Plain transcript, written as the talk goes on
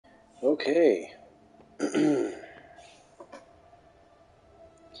Okay.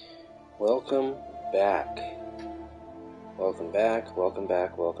 Welcome back. Welcome back, welcome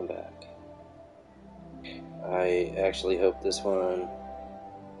back, welcome back. I actually hope this one...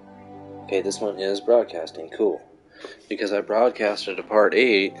 Okay, this one is broadcasting. Cool. Because I broadcasted a part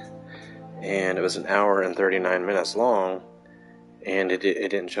 8, and it was an hour and 39 minutes long, and it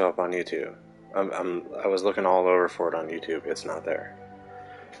didn't show up on YouTube. I was looking all over for it on YouTube. It's not there.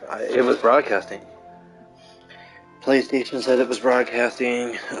 It was broadcasting. PlayStation said it was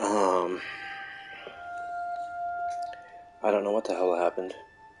broadcasting. I don't know what the hell happened.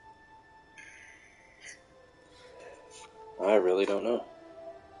 I really don't know.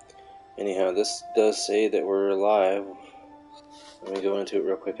 Anyhow, this does say that we're live. Let me go into it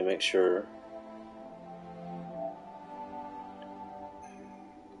real quick and make sure.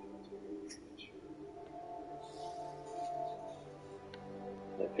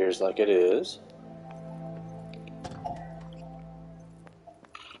 It appears like it is.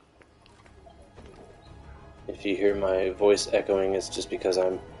 If you hear my voice echoing, it's just because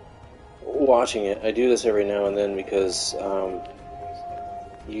I'm watching it. I do this every now and then because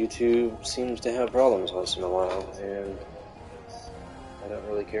YouTube seems to have problems once in a while, and I don't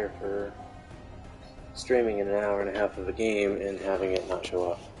really care for streaming in an hour and a half of a game and having it not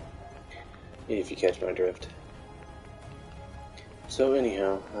show up, if you catch my drift. So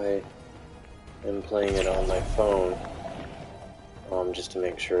anyhow, I am playing it on my phone, just to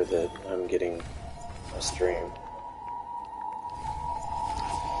make sure that I'm getting a stream.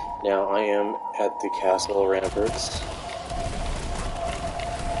 Now I am at the castle ramparts.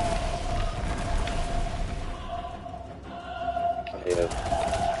 I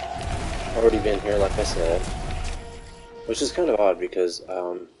have already been here, like I said, which is kind of odd because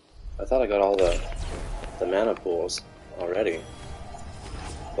I thought I got all the mana pools already,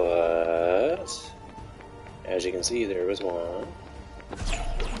 but as you can see, there was one.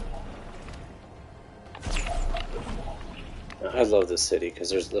 I love this city because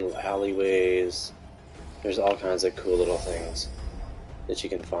there's little alleyways, there's all kinds of cool little things that you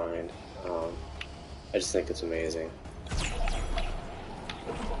can find. I just think it's amazing.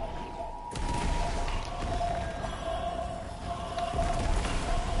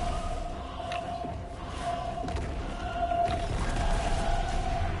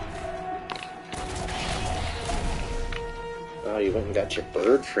 Oh, you went and got your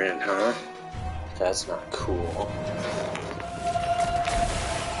bird friend, huh? That's not cool.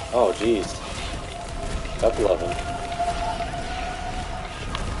 Oh, jeez. Couple of them.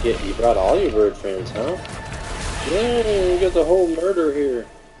 Yeah, you brought all your bird friends, huh? Yeah, we got the whole murder here.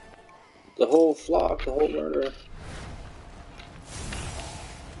 The whole flock, the whole murder.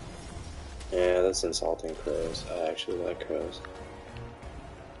 Yeah, that's insulting crows. I actually like crows.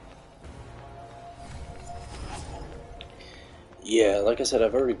 Yeah, like I said,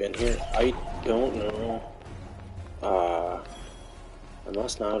 I've already been here. I don't know. I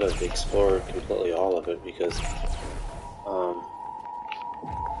must not have explored completely all of it because there's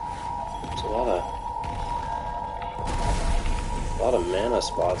a lot of mana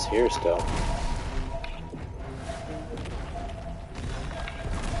spots here still.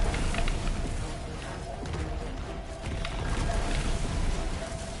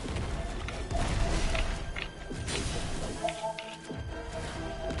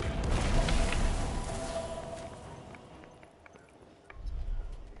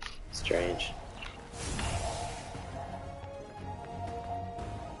 Strange.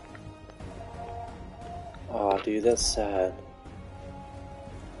 Aw, dude, that's sad.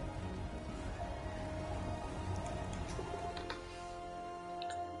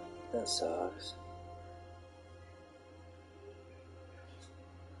 That sucks.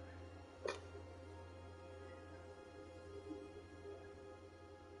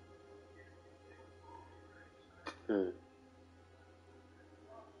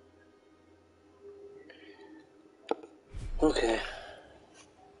 Okay.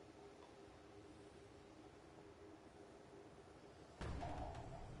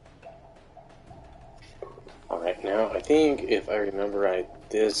 Alright, now I think if I remember right,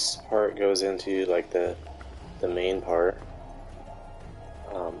 this part goes into like the main part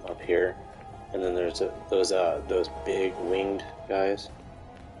up here, and then there's those big winged guys.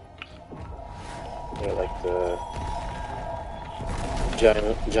 They're like the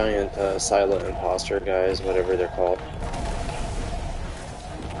giant Sila imposter guys, whatever they're called.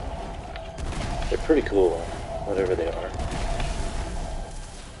 They're pretty cool, whatever they are.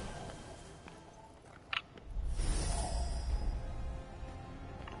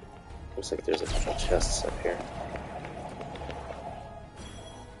 Looks like there's a couple chests up here.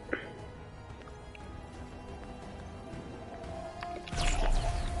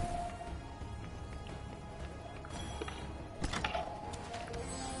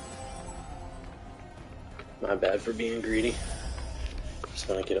 My bad for being greedy. Just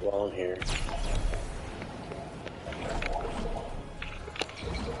want to get it while I'm here.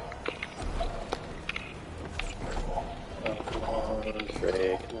 Oh, come on,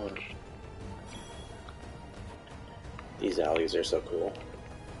 Frey, come on. These alleys are so cool.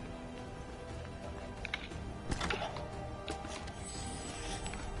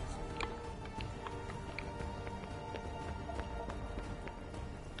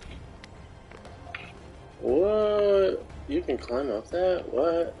 What? You can climb up that?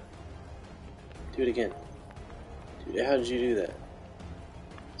 What? Do it again. Dude, how did you do that?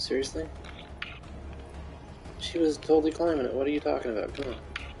 Seriously? She was totally climbing it. What are you talking about? Come on.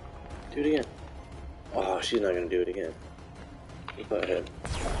 Do it again. Oh, she's not gonna do it again. Go ahead.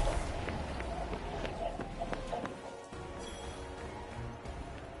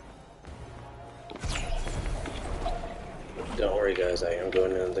 Don't worry, guys. I am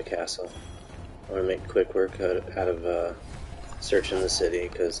going into the castle. I'm gonna make quick work out of searching the city,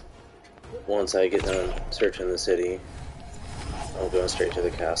 because once I get done searching the city, I'm going straight to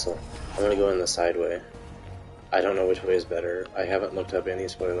the castle. I'm gonna go in the side way. I don't know which way is better. I haven't looked up any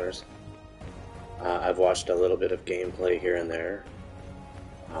spoilers. I've watched a little bit of gameplay here and there.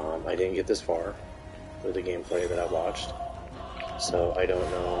 I didn't get this far with the gameplay that I watched, so I don't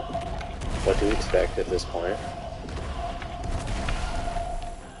know what to expect at this point.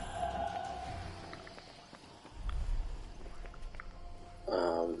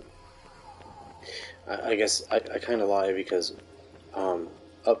 I guess I kind of lie, because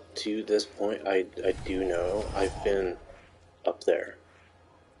up to this point I do know I've been up there.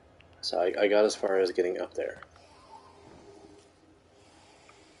 So I got as far as getting up there.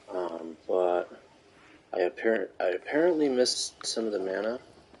 But I apparently missed some of the mana.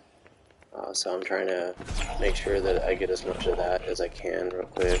 So I'm trying to make sure that I get as much of that as I can real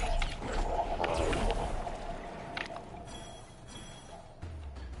quick.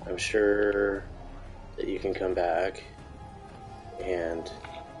 I'm sure that you can come back and,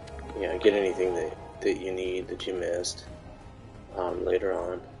 you know, get anything that you need that you missed later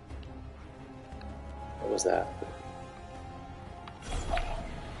on. What was that?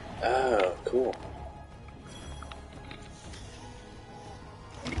 Oh, cool.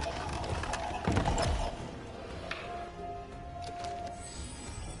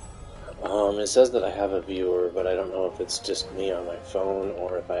 It says that I have a viewer, but I don't know if it's just me on my phone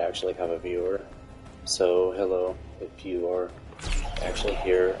or if I actually have a viewer. So, hello, if you are actually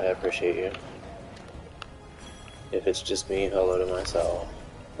here, I appreciate you. If it's just me, hello to myself.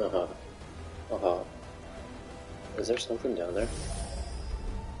 Is there something down there?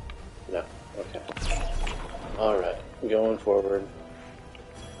 No. Okay. Alright, going forward.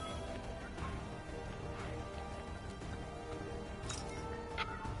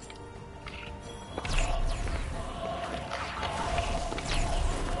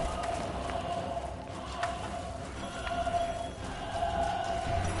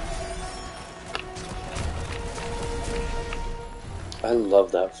 I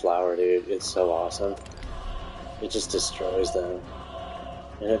love that flower, dude. It's so awesome. It just destroys them.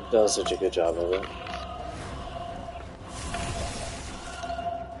 And it does such a good job of it.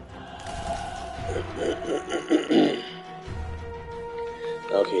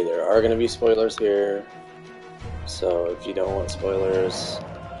 Okay, there are going to be spoilers here. So if you don't want spoilers,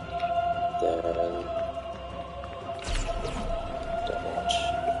 then don't watch.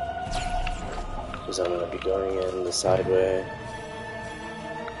 Because I'm going to be going in the side way.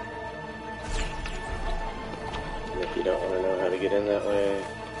 And if you don't want to know how to get in that way,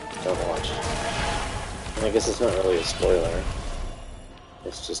 don't watch. And I guess it's not really a spoiler.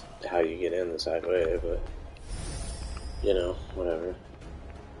 It's just how you get in the side way, but, you know, whatever.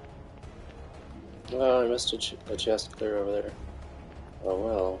 Well, I missed a chest clear over there. Oh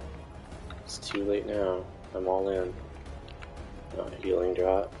well. It's too late now. I'm all in. Healing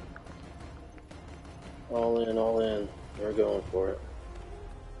drop. All in, all in. We're going for it.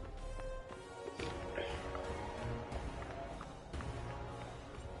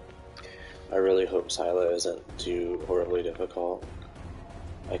 I really hope Sila isn't too horribly difficult.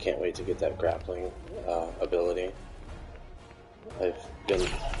 I can't wait to get that grappling ability. I've been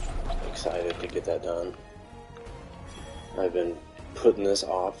excited to get that done. I've been putting this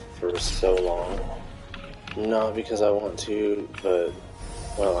off for so long. Not because I want to, but,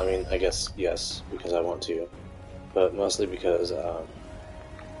 well, I mean, I guess, yes, because I want to. But mostly because I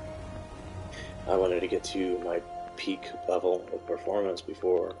wanted to get to my peak level of performance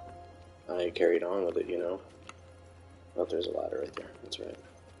before I carried on with it, you know? Oh, there's a ladder right there. That's right.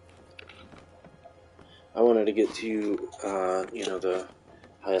 I wanted to get to, you know, the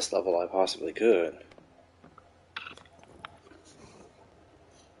highest level I possibly could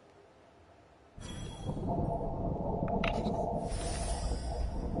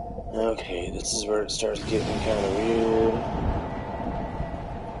Okay, this is where it starts getting kind of weird.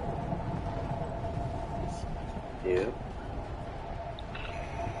 Yep.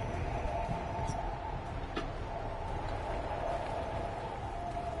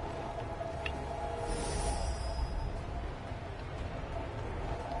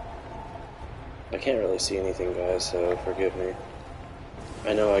 I can't really see anything, guys, so forgive me.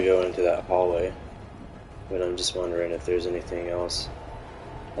 I know I go into that hallway, but I'm just wondering if there's anything else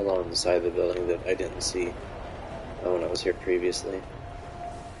along the side of the building that I didn't see when I was here previously.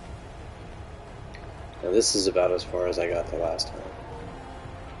 Now this is about as far as I got the last time.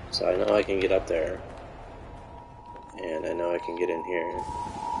 So I know I can get up there, and I know I can get in here.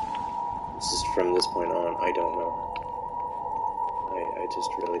 This is from this point on, I don't know. I just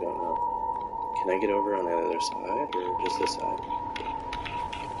really don't know. Can I get over on the other side, or just this side?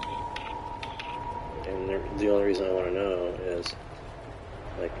 And the only reason I want to know is,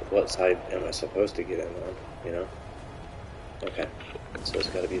 like, what side am I supposed to get in on, you know? Okay, so it's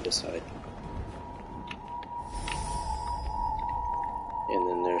got to be this side. And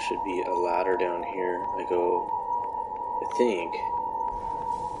then there should be a ladder down here. I go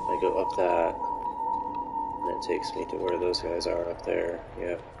up that, and it takes me to where those guys are up there.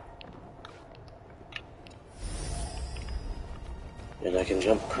 Yep. And I can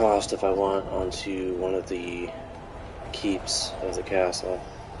jump across if I want onto one of the keeps of the castle.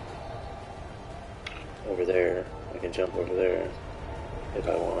 Over there. I can jump over there if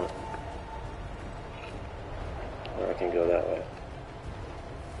I want. Or I can go that way.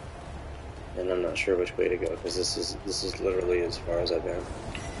 And I'm not sure which way to go, because this is literally as far as I've been.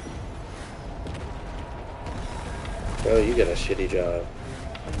 Bro, you got a shitty job.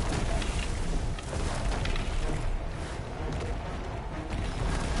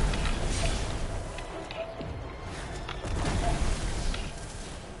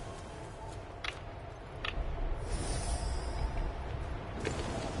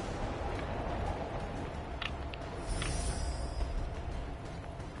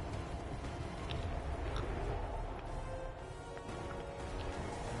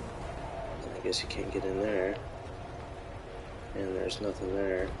 I guess you can't get in there. And there's nothing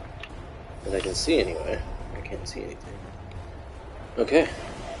there that I can see anyway. I can't see anything. Okay.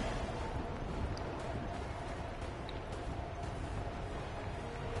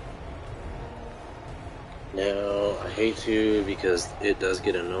 Now, I hate to because it does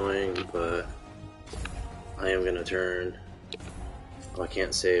get annoying, but I am gonna turn. Oh, I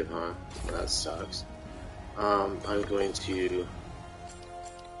can't save, huh? That sucks. I'm going to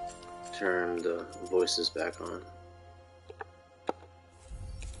turn the voices back on.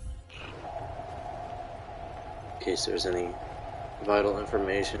 In case there's any vital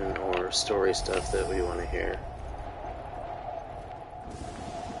information or story stuff that we want to hear.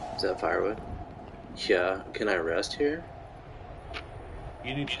 Is that firewood? Yeah, can I rest here?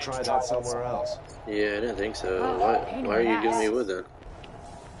 You need to try that somewhere else. Yeah, I didn't think so. Why are you giving me wood then?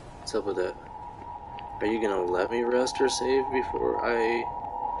 What's up with that? Are you gonna let me rest or save before I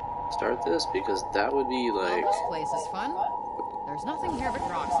start this? Because that would be like... Well, this place is fun. There's nothing here but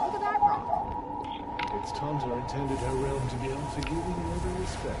rocks. Look at that rock. Its Tons are intended her realm to be unforgiving in every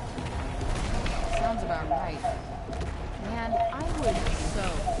respect. Sounds about right. Man, I would so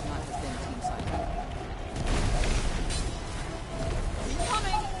not have been Team Sila. He's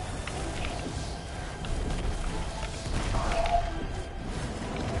coming!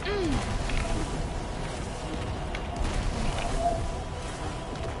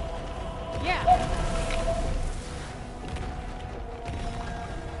 Yeah!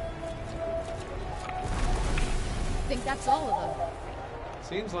 I think that's all of them.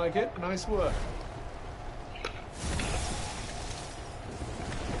 Seems like it. Nice work.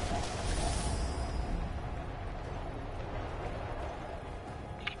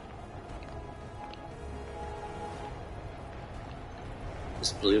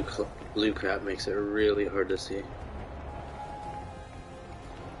 This blue crap makes it really hard to see.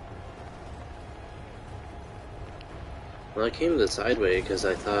 Well, I came the side way because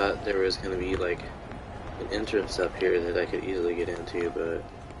I thought there was going to be like an entrance up here that I could easily get into, but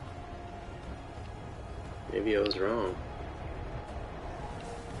maybe I was wrong.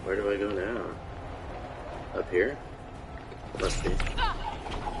 Where do I go now? Up here? Must be.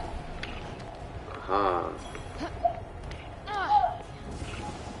 Aha.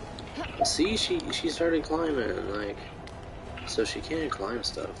 See, she started climbing, like, so she can climb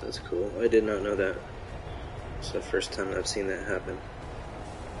stuff. That's cool. I did not know that. It's the first time I've seen that happen.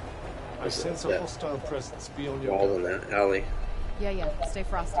 I sense a hostile presence beyond your wall in that alley. Yeah, stay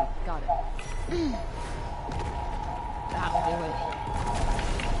frosty. Got it. That'll do it.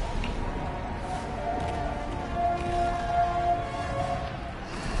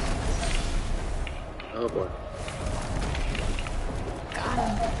 Oh boy. Got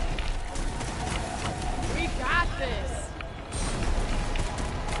him. We got this.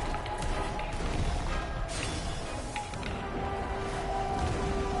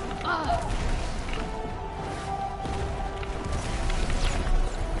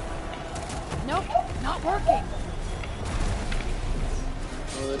 Nope, not working.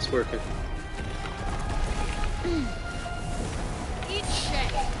 Oh, it's working. Eat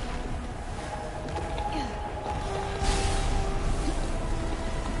shit.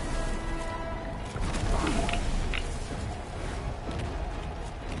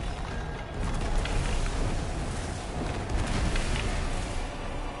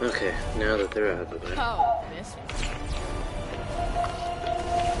 Okay, now that they're out of the way. Oh, this one.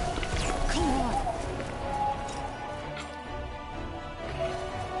 Come on.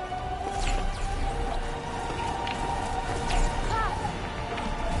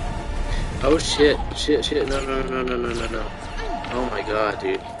 Oh shit, shit, no. Oh my god,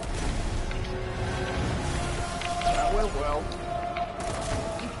 dude. Well.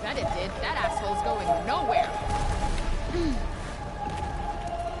 You bet it did. That asshole's going nowhere.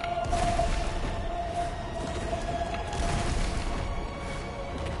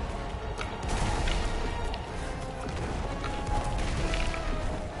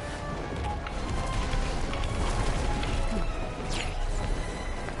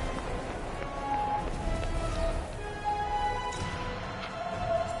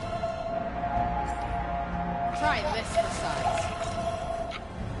 Try this for size.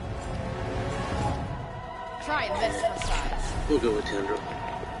 Try this for size. We'll go with Tendril.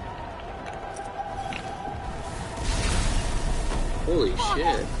 Holy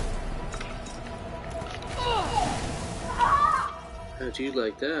shit. How'd you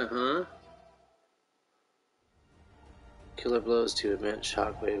like that, huh? Killer blows to emit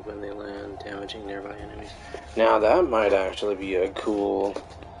shockwave when they land, damaging nearby enemies. Now that might actually be a cool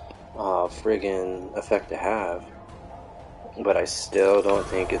friggin' effect to have. But I still don't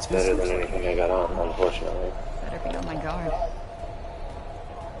think it's better than anything I got on, unfortunately. Better be on my guard.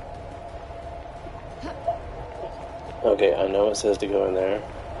 Okay, I know it says to go in there.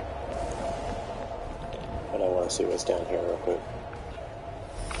 But I want to see what's down here real quick.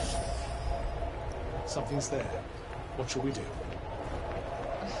 Something's there. What shall we do?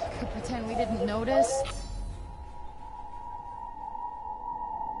 Could pretend we didn't notice.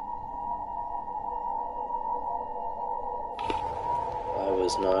 I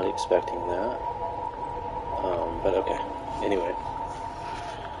was not expecting that. But okay. Anyway.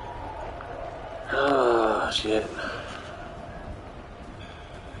 Oh, shit.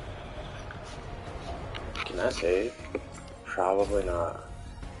 Can I save? Probably not.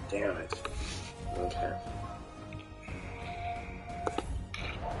 Damn it. Okay.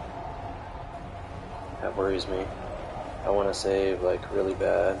 That worries me. I want to save, like, really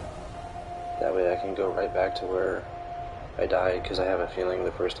bad. That way I can go right back to where I died, because I have a feeling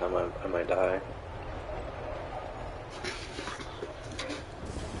the first time I might die.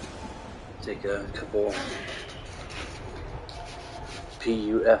 Take a couple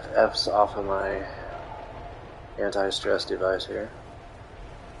PUFFs off of my anti-stress device here.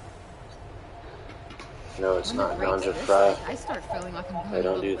 No, it's not ganja fry. I start feeling like I'm I going a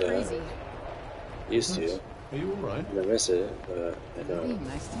don't do little that. crazy. Used to. Are you alright? I miss it, but I Are you don't. being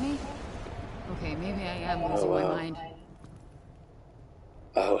nice to me? Okay, maybe I am losing my wow. mind.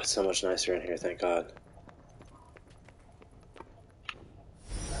 Oh, it's so much nicer in here, thank God.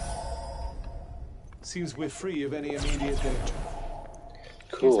 Seems we're free of any immediate danger.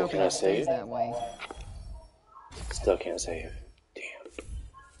 Cool, Here's can I hoping it stays save? that way. Still can't save. Damn.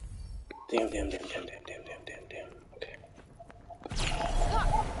 Damn. Okay.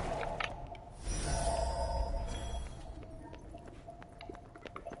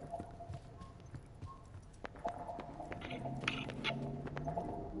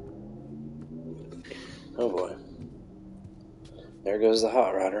 Oh boy. There goes the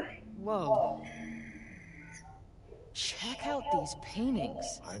hot rodder. Whoa. Check out these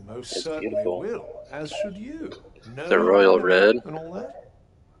paintings. I most It's certainly beautiful. will, as should you. No The royal red. and all that.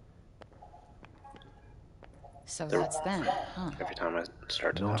 So that's them, huh? Every time I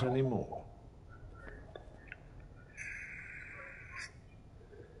start to Not talk. anymore.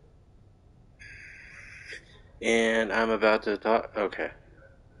 And I'm about to talk. Okay.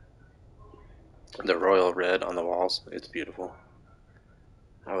 The royal red on the walls. It's beautiful.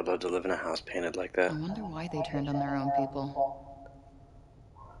 I would love to live in a house painted like that. I wonder why they turned on their own people.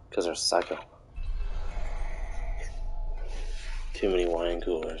 Because they're psycho. Too many wine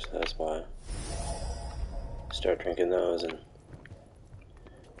coolers, that's why. Start drinking those and...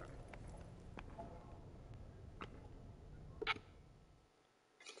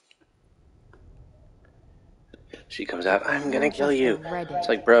 She comes out, I'm gonna Branch kill of you. the Red It's Egg.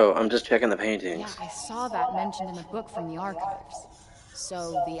 like, bro, I'm just checking the Yeah, paintings. I saw that mentioned in a book from the archives.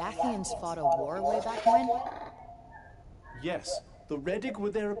 So the Achaeans fought a war way back when? Yes, the Reddig were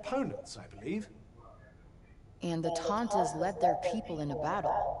their opponents, I believe. And the Tantas led their people in a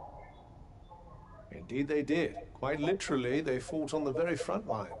battle. Indeed they did. Quite literally, they fought on the very front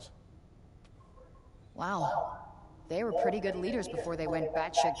lines. Wow. They were pretty good leaders before they went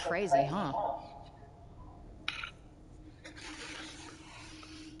batshit crazy, huh?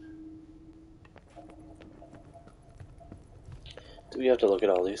 Do we have to look at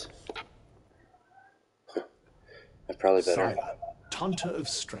all these? I probably better. Sila, Tanta of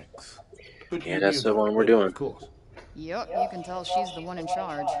Strength. But Yeah, you that's knew the that one we're already, doing. of course. Yup, you can tell she's the one in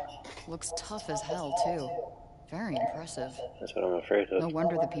charge. Looks tough as hell, too. Very impressive. That's what I'm afraid of. No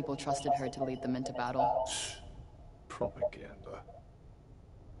wonder the people trusted her to lead them into battle. Propaganda.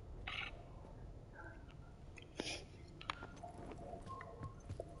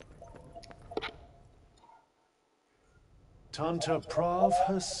 Tanta Prav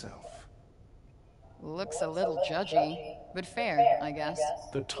herself. Looks a little judgy, but fair, I guess.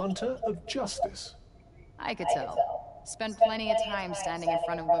 The Tanta of Justice. I could tell. Spent plenty of time standing in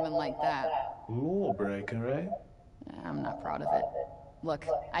front of women like that. Lawbreaker, eh? I'm not proud of it. Look,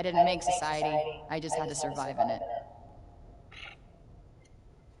 I didn't make society. I just had to survive in it.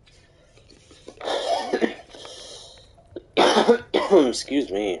 Excuse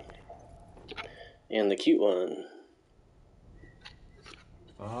me. And the cute one.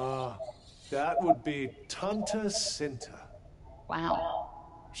 Ah, that would be Tanta Sinta. Wow.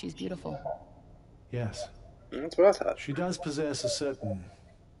 She's beautiful. Yes, That's what I thought. she does possess a certain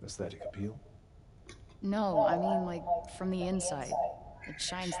aesthetic appeal. No, I mean, like, from the inside. It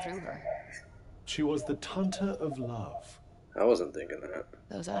shines through her. She was the Tanta of Love. I wasn't thinking that.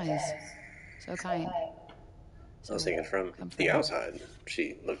 Those eyes. So kind. I was thinking from the outside.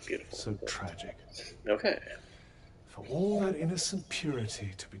 She looked beautiful. So tragic. Okay. For all that innocent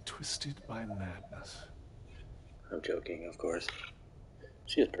purity to be twisted by madness. I'm joking, of course.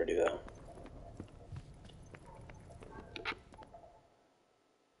 She is pretty, though.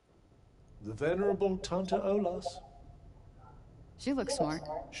 The venerable Tanta Olas. She looks smart.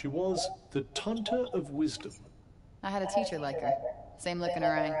 She was the Tanta of Wisdom. I had a teacher like her. Same look in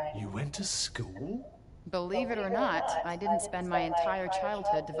her eye. You went to school? Believe it or not, I didn't spend my entire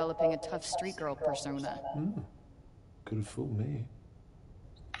childhood developing a tough street girl persona. Could have fooled me.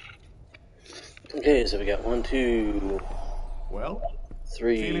 Okay, so we got 1, 2, Well,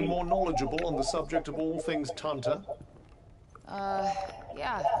 3. feeling more knowledgeable on the subject of all things Tanta?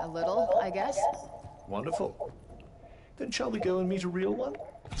 Yeah, a little, I guess. Wonderful. Then shall we go and meet a real one?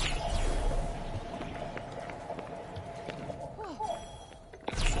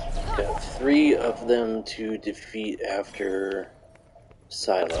 Got 3 of them to defeat after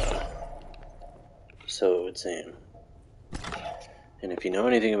Sila. So it would seem. And if you know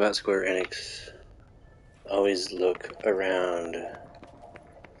anything about Square Enix, always look around.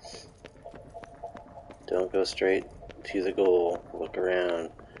 Don't go straight to the goal. Look around,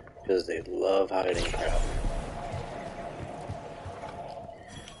 because they love hiding crap.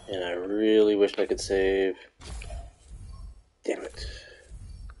 And I really wish I could save. Damn it.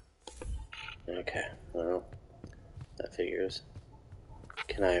 Okay, well, that figures.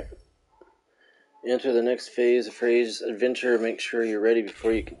 Can I enter the next phase of Frey's adventure? Make sure you're ready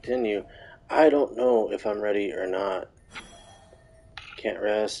before you continue. I don't know if I'm ready or not. Can't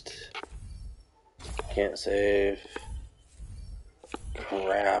rest. Can't save.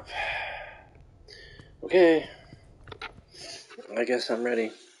 Crap. Okay. I guess I'm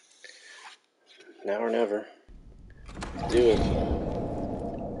ready. Now or never. Let's do it.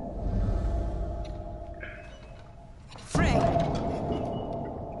 Frey!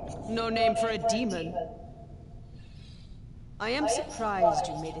 No name for a demon. I am surprised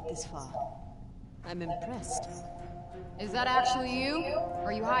you made it this far. I'm impressed. Is that actually you? Or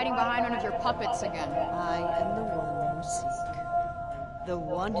are you hiding behind one of your puppets again? I am the one you seek. The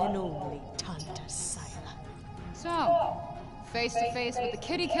one and only Tanta Sila. So, face to face with the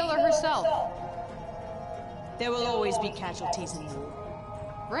kitty killer herself. There will always be casualties in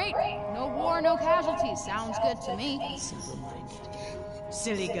war. Great. No war, no casualties. Sounds good to me. Simple-minded.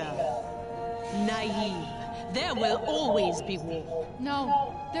 Silly girl. Naive. There will always be war.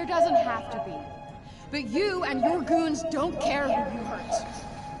 No, there doesn't have to be. But you and your goons don't care who you hurt.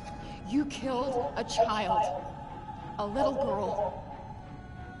 You killed a child. A little girl.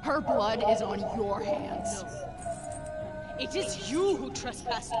 Her blood is on your hands. It is you who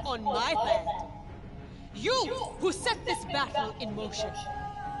trespassed on my land. You who set this battle in motion.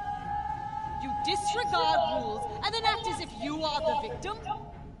 You disregard rules and then act as if you are the victim?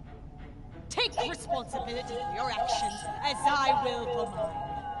 Take responsibility for your actions, as I will for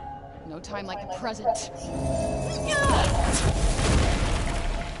mine. No time like the present.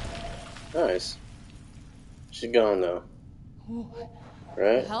 Nice. She's gone though.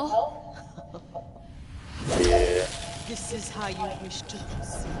 Right? Hell? Yeah. This is how you wish to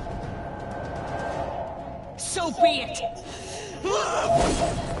proceed. So be it!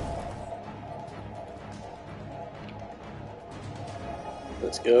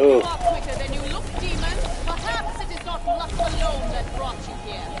 Let's You go. are quicker than you look, demon. Perhaps it is not luck alone that brought you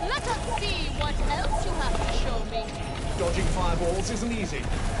here. Let us see what else you have to show me. Dodging fireballs isn't easy.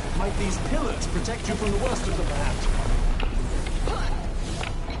 Might these pillars protect you from the worst of them, perhaps?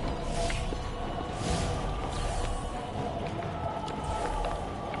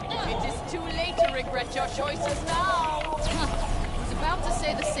 It is too late to regret your choices now. I was about to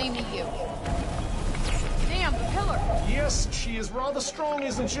say the same to you. Damn, the pillar. Yes, she is rather strong,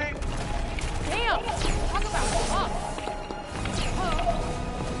 isn't she? Damn! Talk about tough.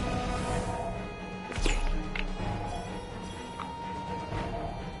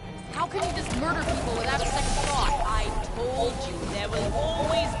 How can you just murder people without a second thought? I told you there will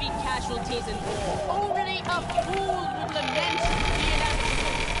always be casualties in war. Only a fool would lament the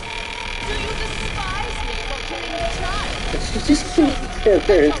inevitable. Do you despise me for killing the child? She just can't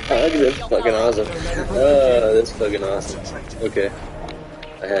there and talk. That's fucking awesome. That's fucking awesome. Okay.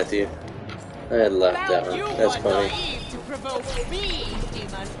 I had to. I had laughed that Found you one. That's were funny. naive to provoke me,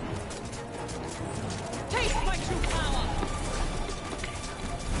 demon. Taste my true power.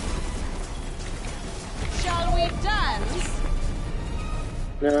 Shall we dance?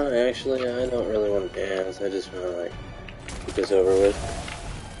 No, actually, I don't really want to dance. I just want to, like, get this over with.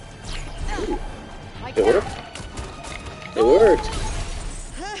 Ooh. Like It worked. It worked.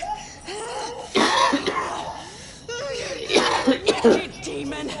 Wicked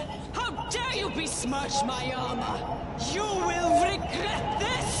demon! How dare you besmirch my armor! You will regret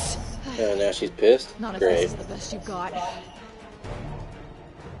this! Now she's pissed? Not if Great. this is the best you've got.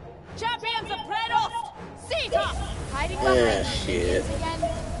 Champions of Predost! Seize up! Hiding Ah, behind shit. again.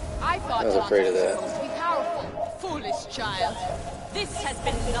 I thought I was afraid of that. Tauntaun was supposed to be powerful. Foolish child. This has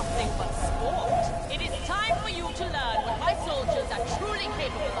been nothing but sport. It is time for you to learn what my soldiers are truly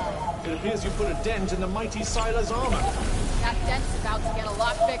capable of. It appears you put a dent in the mighty Sila's armor. That dent's about to get a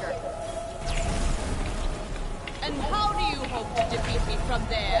lot bigger. And how do you hope to defeat me from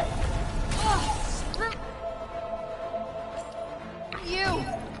there? Ugh, screw you.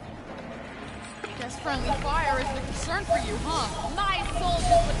 Guess friendly fire is the concern for you, huh? My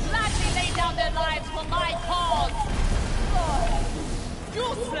soldiers would gladly lay down their lives for my cause!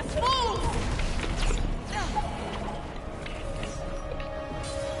 Useless fools!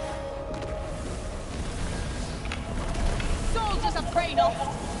 Soldiers of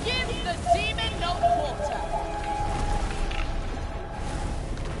Predost, give the demon no quarter!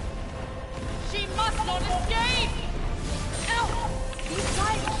 She must not escape! Ow! These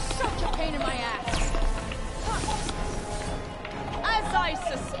guys are such a pain in my ass. As I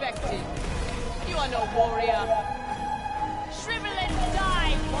suspected, you are no warrior. Shrivel and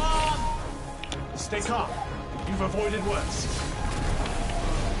die, worm! Stay calm. You've avoided worse.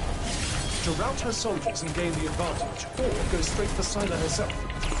 To rout her soldiers and gain the advantage, or go straight for Sila herself.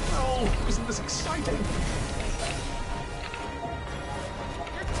 Oh, isn't this exciting?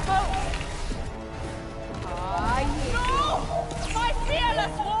 You're toast! No! My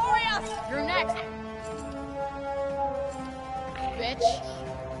fearless warriors! You're next, bitch.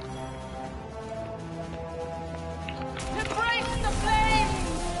 Embrace the flames!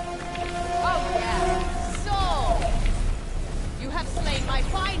 Oh yeah. So, you have slain my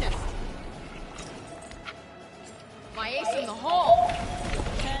finest. My ace in the hole.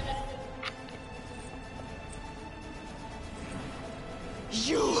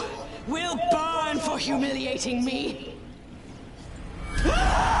 You will burn for humiliating me.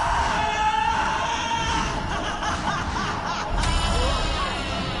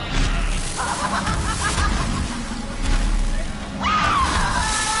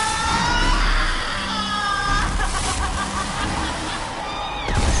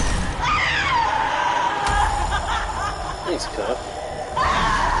 Thanks, Cup.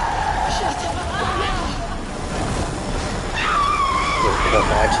 Cup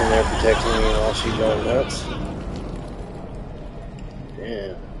action there protecting me while she's going nuts.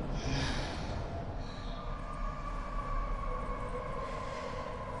 Damn.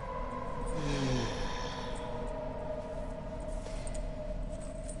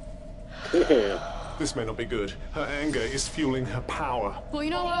 Damn. This may not be good. Her anger is fueling her power. Well,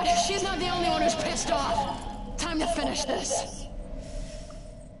 you know what? She's not the only one who's pissed off. Time to finish this.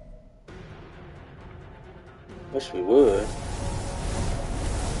 Wish we would.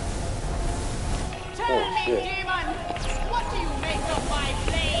 Tell me, demon, what do you make of my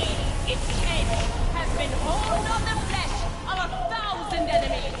blade? Its head has been honed on the flesh of 1,000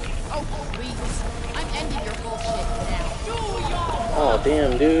 enemies. Oh, please. I'm ending your bullshit now. Do your Oh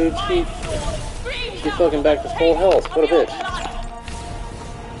damn, dude, she's fucking back to full health. What a bitch.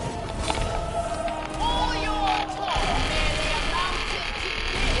 all your talk merely amounted to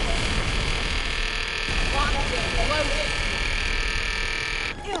this. Want to blow it?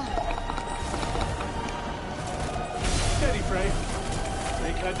 Steady, Frey.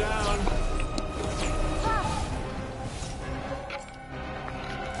 Take her down.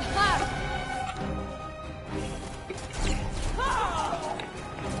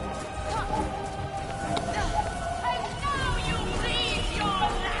 And now you leave your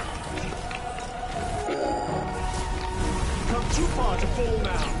lap. Come too far to fall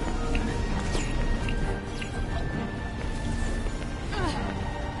now.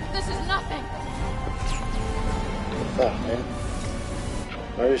 This is nothing. Fuck, man.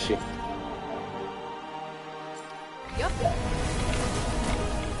 Where is she? Yup.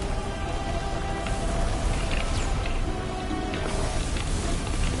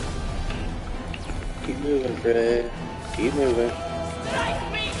 Keep moving, Fred. Keep moving.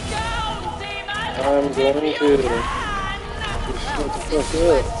 Strike me down, demon. I'm going to. Can. Shut the fuck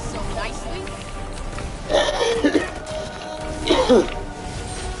up. So nicely.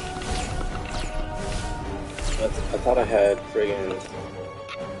 I thought I had friggin'.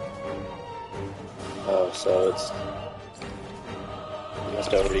 Oh, so it's. I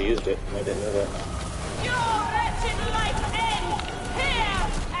must have already used it. I didn't know that. Your wretched life ends here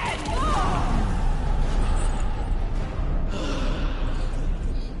and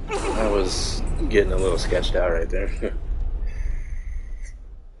more. I was getting a little sketched out right there.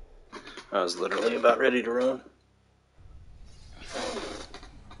 I was literally about ready to run.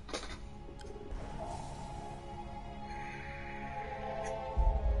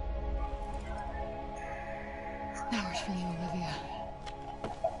 That was for you, Olivia.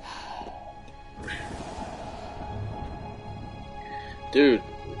 Dude,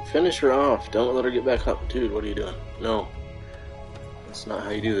 finish her off. Don't let her get back up. Dude, what are you doing? No. That's not how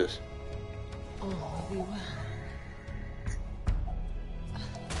you do this. Oh, we will.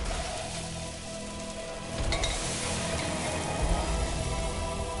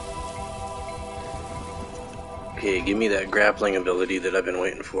 Okay, give me that grappling ability that I've been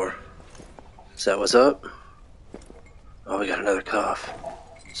waiting for. Is that what's up? Oh, we got another cough.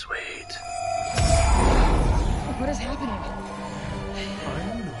 Sweet. What is happening?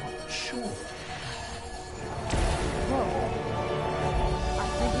 I'm not sure. Whoa. I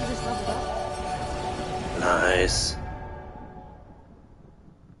think we just leveled up. Nice.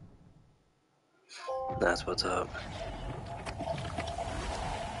 That's what's up.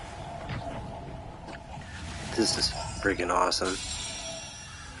 This is freaking awesome.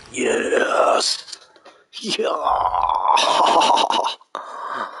 Yes! Yeah!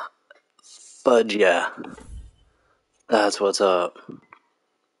 Fudge yeah. That's what's up.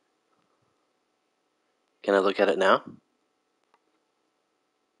 Can I look at it now?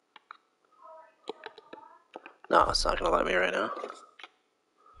 No, it's not gonna let me right now.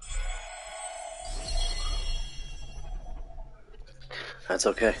 That's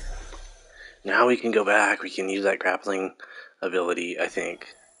okay. Now we can go back, we can use that grappling ability, I think.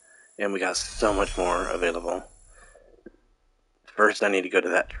 And we got so much more available. First I need to go to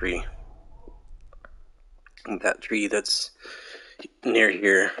that tree. That tree that's near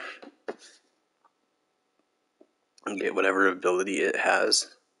here. And get whatever ability it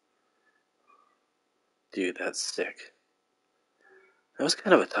has. Dude, that's sick. That was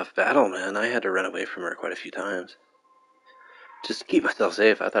kind of a tough battle, man. I had to run away from her quite a few times. Just to keep myself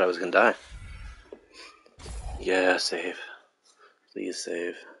safe. I thought I was gonna die. Yeah, save. Please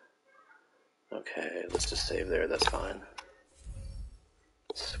save. Okay, let's just save there. That's fine.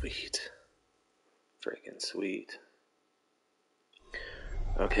 Sweet. Freaking sweet.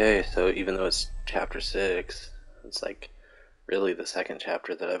 Okay, so even though it's chapter 6, it's like really the second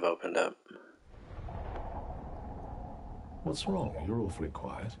chapter that I've opened up. What's wrong? You're awfully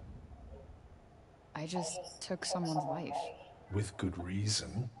quiet. I just took someone's life. With good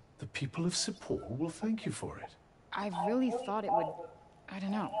reason. The people of Sepul will thank you for it. I really thought it would... I don't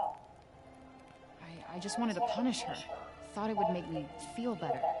know. I just wanted to punish her. Thought it would make me feel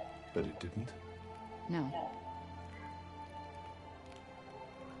better. But it didn't. No.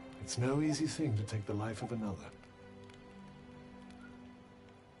 It's no easy thing to take the life of another.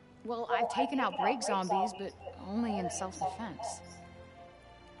 Well, I've taken out break zombies, but only in self-defense.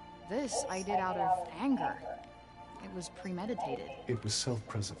 This I did out of anger. It was premeditated. It was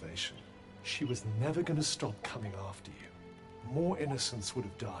self-preservation. She was never going to stop coming after you. More innocents would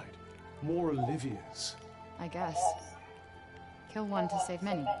have died. More Olivias. I guess. Kill one to save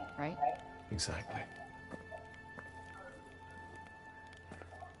many, right? Exactly.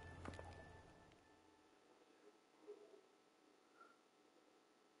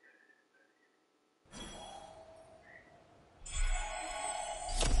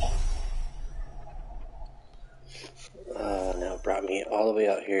 Now it brought me all the way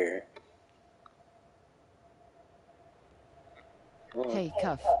out here. Hey,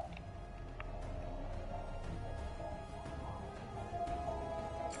 Cuff.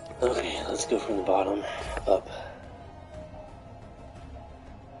 Okay, let's go from the bottom up.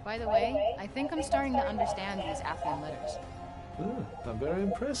 By the way, I think I'm starting to understand these Afghan letters. Not very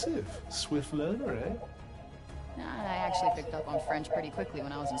impressive. Swift learner, eh? I actually picked up on French pretty quickly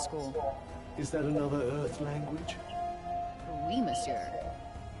when I was in school. Is that another Earth language? Oui, monsieur.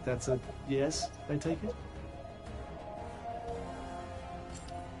 That's a yes, I take it?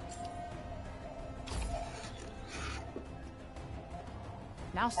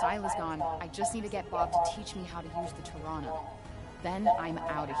 Now Sila's gone. I just need to get Bob to teach me how to use the Tirana. Then I'm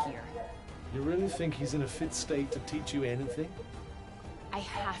out of here. You really think he's in a fit state to teach you anything? I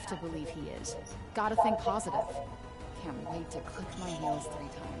have to believe he is. Gotta think positive. Can't wait to click my heels 3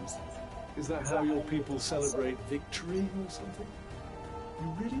 times. Is that how your people celebrate victory or something?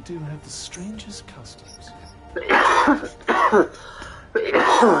 You really do have the strangest customs.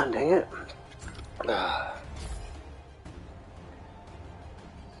 Dang it.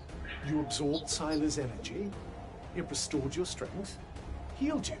 You absorbed Sila's energy, it restored your strength,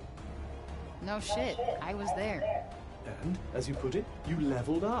 healed you, No shit, I was there. and, as you put it, you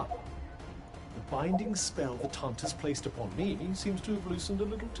leveled up. The binding spell the Tanta's placed upon me seems to have loosened a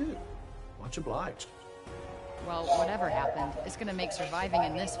little too. Much obliged. Well, whatever happened, it's gonna make surviving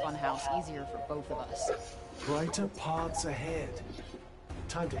in this funhouse easier for both of us. Brighter paths ahead.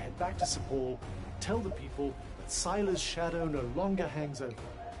 Time to head back to Sepul, tell the people that Sila's shadow no longer hangs over.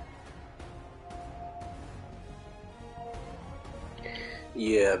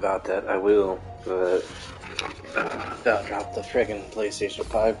 Yeah, about that I will, but about dropped the friggin' PlayStation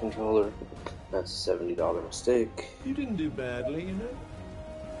 5 controller. That's a $70 mistake. You didn't do badly, you know.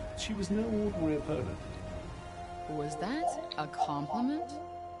 She was no ordinary opponent. Was that a compliment?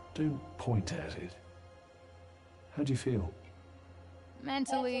 Don't point at it. How do you feel?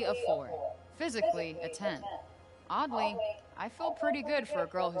 Mentally, a 4. Physically, a 10. Oddly, I feel pretty good for a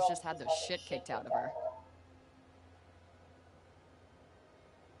girl who's just had the shit kicked out of her.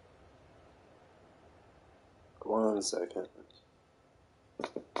 One second.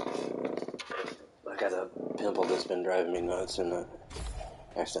 I got a pimple that's been driving me nuts and I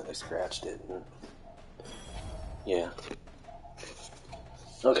accidentally scratched it. And yeah.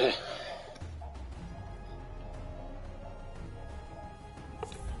 Okay.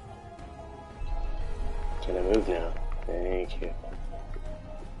 Can I move now? Thank you.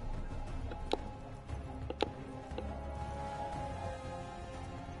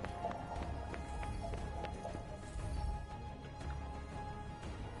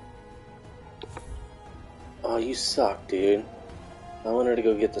 Oh, you suck, dude. I wanted to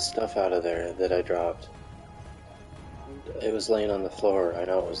go get the stuff out of there that I dropped. It was laying on the floor. I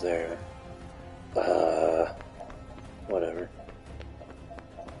know it was there. Whatever.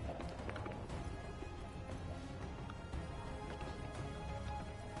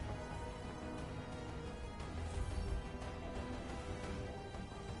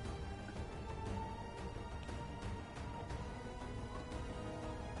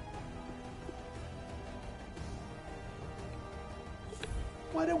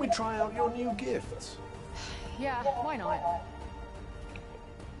 Why don't we try out your new gifts? Yeah, why not?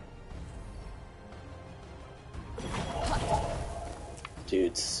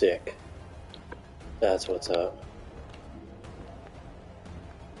 Dude's sick. That's what's up.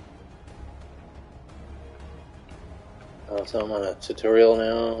 Oh, so I'm on a tutorial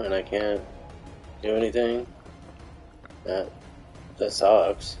now and I can't do anything? That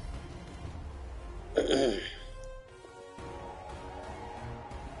sucks.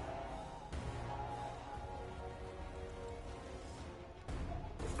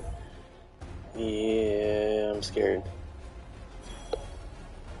 Yeah, I'm scared.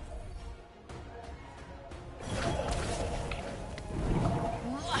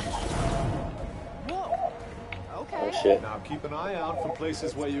 Whoa. Okay. Oh shit. Now keep an eye out for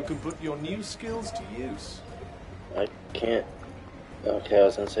places where you can put your new skills to use. I can't. Okay, I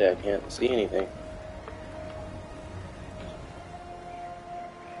was gonna say I can't see anything.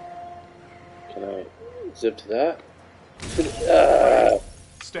 Can I zip to that?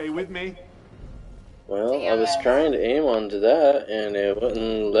 Stay with me. Well, I was trying to aim onto that, and it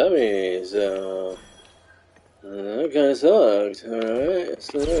wouldn't let me, so... that kinda sucked, alright?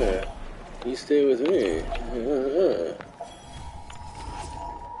 So there. You stay with me.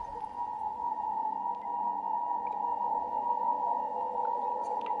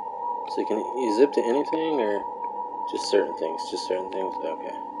 So can you zip to anything, or just certain things? Just certain things?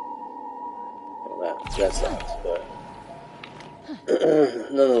 Okay. Well, that sucks, but...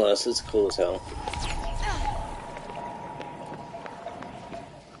 nonetheless, it's cool as hell.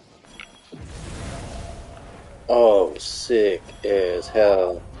 Oh, sick as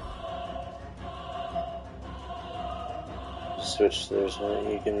hell. Switch, there's one,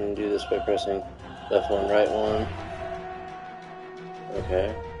 you can do this by pressing left one, right one.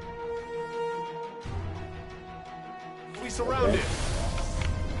 Okay. We surround it.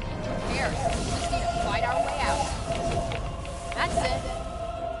 Here, we just need to fight our way out. That's it.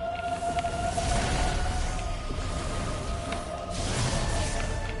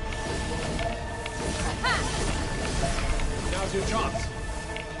 Now's your chance.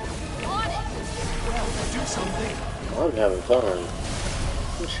 On it. Well, do something. I'm having fun.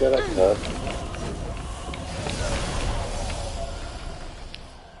 Shut up, Cup.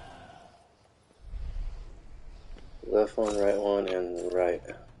 Left one, right one, and right.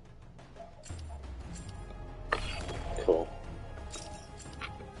 Cool.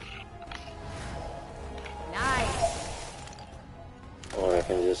 Nice. Or I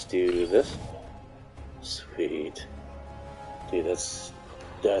can just do this. Sweet. Dude, that's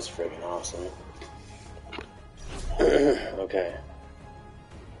freaking awesome. Okay.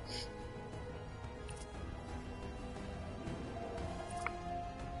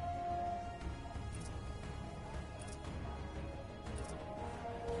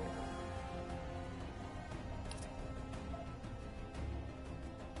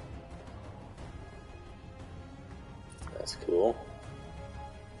 That's cool.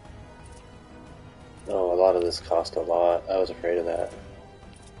 Oh, a lot of this cost a lot. I was afraid of that.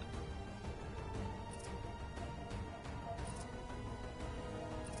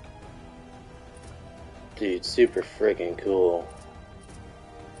 Dude, super freaking cool.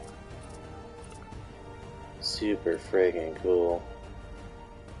 Super freaking cool.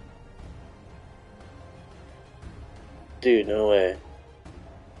 Dude, no way.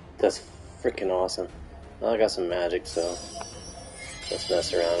 That's freaking awesome. Well, I got some magic, so let's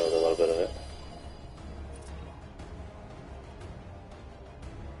mess around with a little bit of it.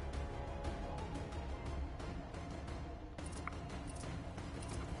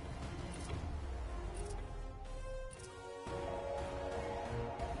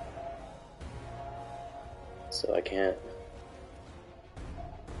 So I can't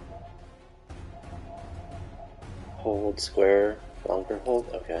hold square, longer hold?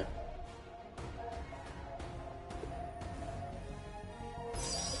 Okay.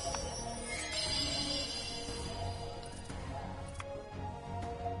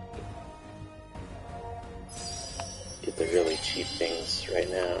 Get the really cheap things right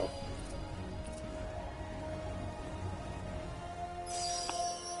now.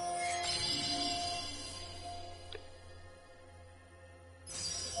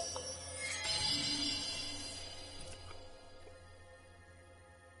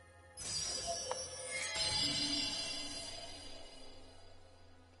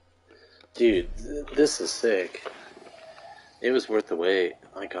 Dude, this is sick. It was worth the wait.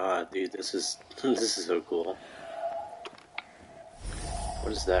 My god, dude, this is this is so cool.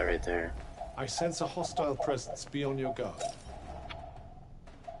 What is that right there? I sense a hostile presence. Be on your guard.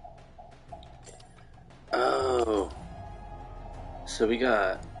 Oh. So we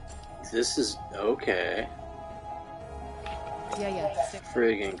got... This is... Okay. Yeah.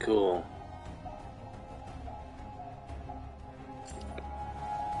 Friggin' cool.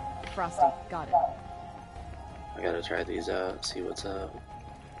 Frosty, got it. I gotta try these out, see what's up.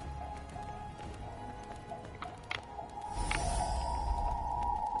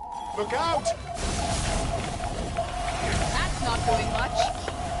 Look out! That's not doing much.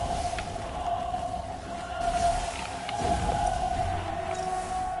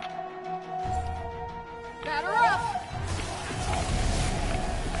 Batter up!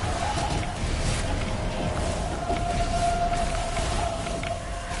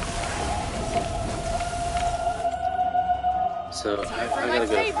 So I gotta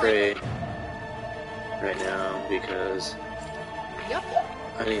go pray. right now because Yep.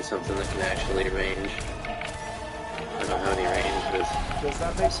 I need something that can actually range. I don't have any range with Does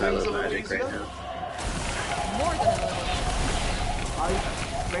that make Sila things a little magic easier? right now. More than a little. I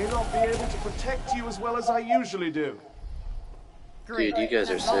may not be able to protect you as well as I usually do. Great. Dude, you guys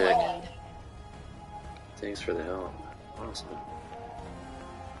are That's all I sick. need. Thanks for the help. Awesome.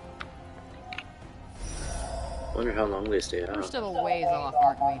 Wonder how long they stay We're out. still a ways off,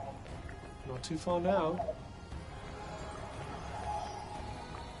 aren't we? Not too far now.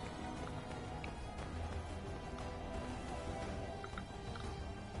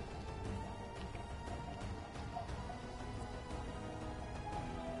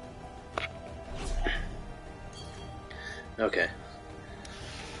 Okay.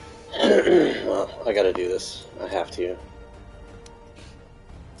 Well, I gotta do this. I have to.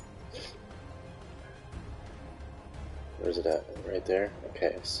 Where's it at? Right there?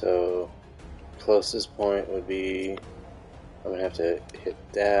 Okay, so closest point would be, I'm gonna have to hit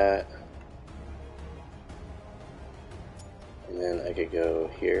that, and then I could go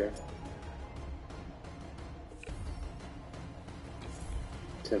here.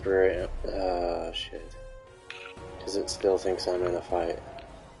 Temporary, shit. Because it still thinks I'm in a fight.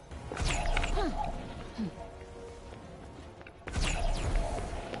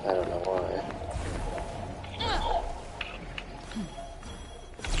 I don't know why.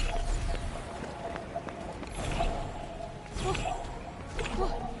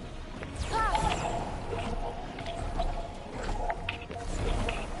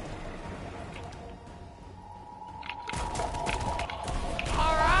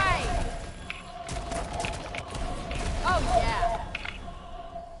 All right. Oh yeah.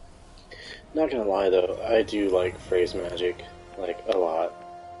 Not gonna lie though, I do like phrase magic, like, a lot.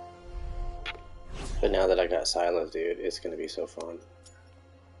 But now that I got Sila, dude, it's gonna be so fun.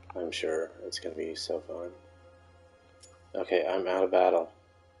 I'm sure it's gonna be so fun. Okay, I'm out of battle.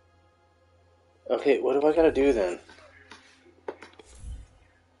 Okay, what do I gotta do then?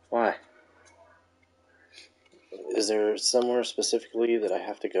 Why? Is there somewhere specifically that I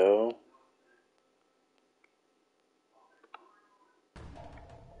have to go?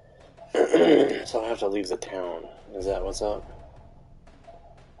 So I have to leave the town. Is that what's up?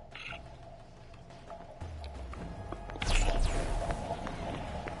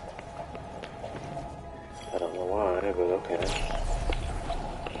 I don't know why, but okay.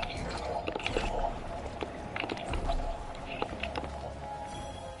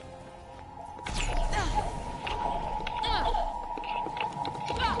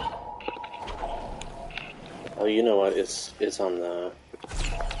 Oh, you know what? It's on the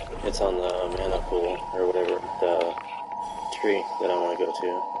mana pool or whatever, the tree that I want to go to.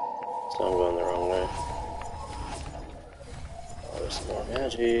 So I'm going the wrong way. Oh, there's some more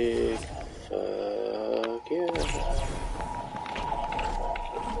magic. Fuck yeah.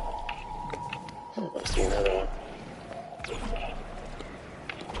 Oh, I see another one.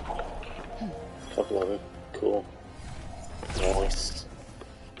 Couple of them. Cool. Nice.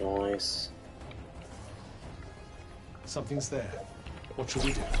 Nice. Something's there. What should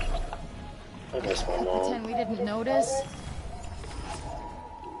we do? I miss my mom. Pretend we didn't notice.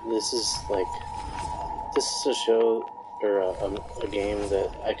 This is a show or a game that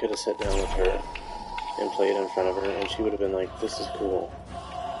I could have sat down with her and played in front of her, and she would have been like, "This is cool."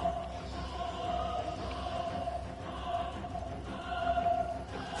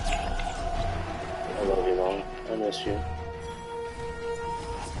 I love you, Mom. I miss you.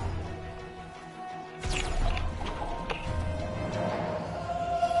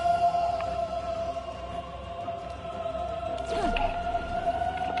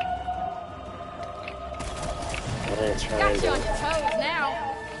 I ain't trying Got you on to your toes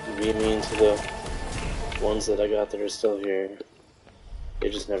now. be mean to the ones that I got that are still here. They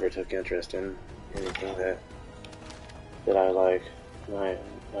just never took interest in anything that I like. My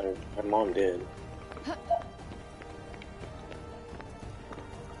mom did.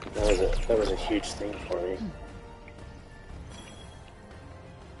 That was a huge thing for me.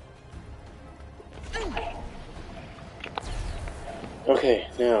 Okay,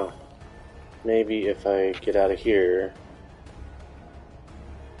 now maybe if I get out of here.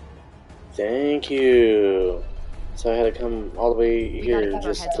 Thank you. So I had to come all the way We gotta here keep our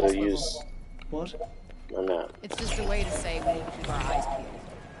just heads to on a use swivel. What? my map. It's just a way to say we need to keep our eyes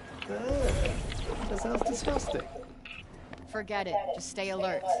peeled. That sounds disgusting. Forget it. Just stay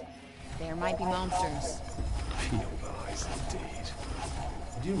alert. There might be monsters. Peeled eyes, indeed.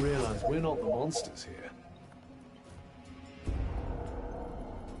 Do you realize we're not the monsters here?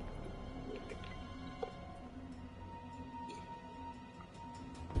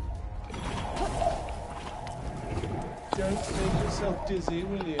 Don't make yourself dizzy,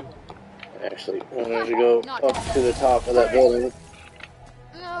 will you? I actually wanted to go up to the top of that building.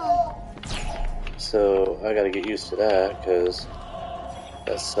 No. So I gotta get used to that, because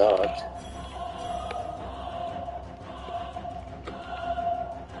that sucked.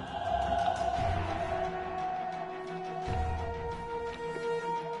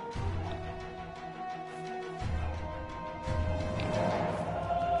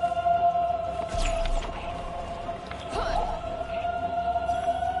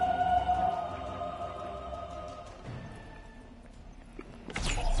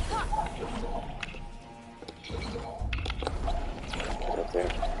 Up there.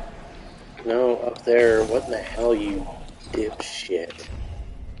 No, up there. What in the hell, you dipshit?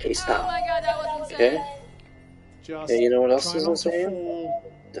 Okay, Oh stop. my god, that was insane. Okay? Just Hey, you know what else try is not to insane?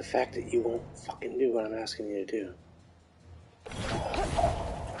 fall. The fact that you won't fucking do what I'm asking you to do.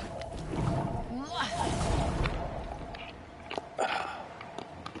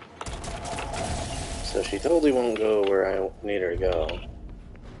 So she totally won't go where I need her to go.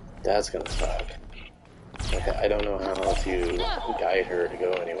 That's gonna suck. Like, I don't know how to guide her to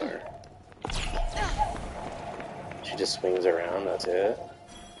go anywhere. She just swings around, that's it.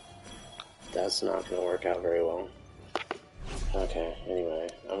 That's not gonna work out very well. Okay, anyway,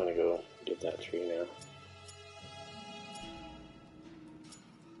 I'm gonna go get that tree now.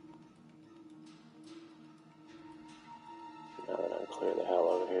 Now that I'm clear the hell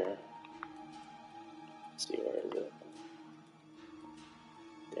over here. Let's see, where is it?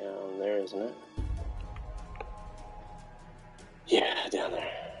 Down there, isn't it? Yeah, down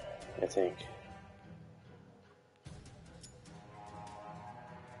there, I think.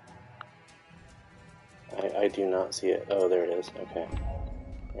 I do not see it. Oh, there it is. Okay.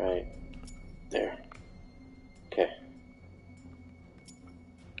 Right there. Okay.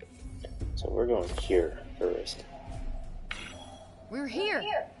 So we're going here first. We're here.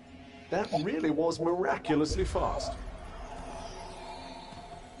 That really was miraculously fast.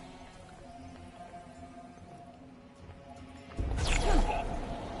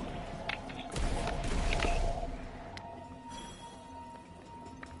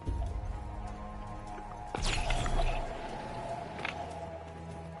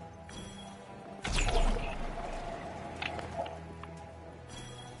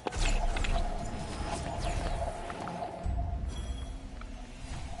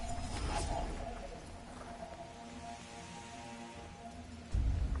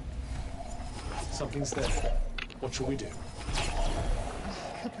 Something's there. What shall we do?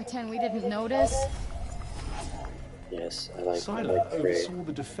 Could pretend we didn't notice. Yes, I like Sila great. oversaw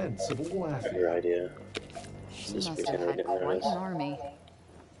the defense of all Your Athia. idea. She Just must have pretend we had didn't quite notice. an army.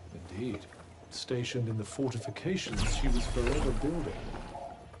 Indeed. Stationed in the fortifications she was forever building.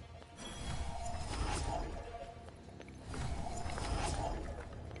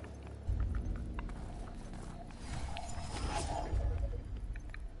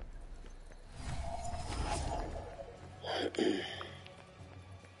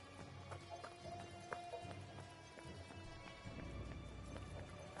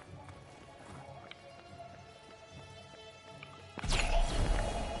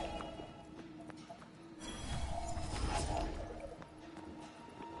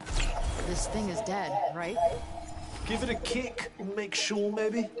 This thing is dead, right? Give it a kick and make sure,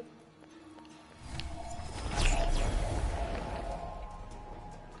 maybe?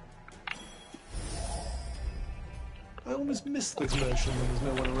 I almost missed the commotion when there's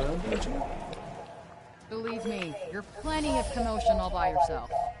no one around, don't you? Believe me, you're plenty of commotion all by yourself.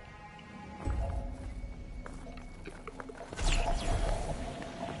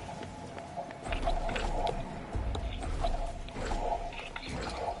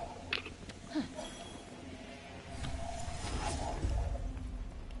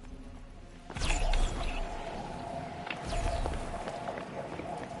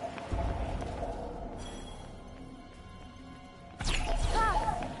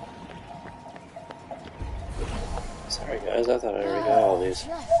 Sorry guys, I thought I already got all these.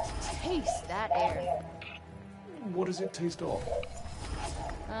 Just taste that air. What does it taste of?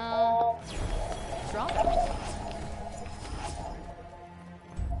 Tropical.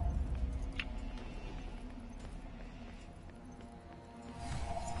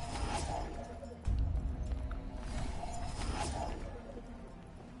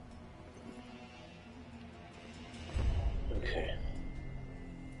 Okay.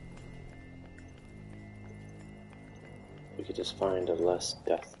 We could just find a less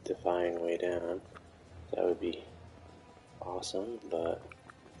death-defying way down. That would be awesome, but...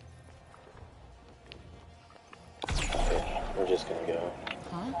 Okay, we're just gonna go.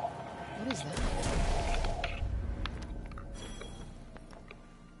 Huh? What is that?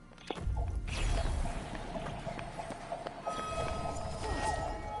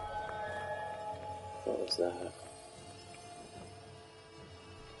 was that?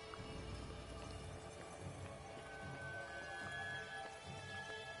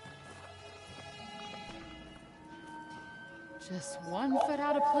 Just one foot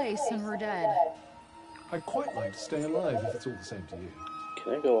out of place and we're dead. I'd quite like to stay alive if it's all the same to you.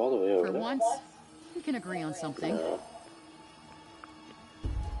 Can I go all the way over For there? once, we can agree on something. No.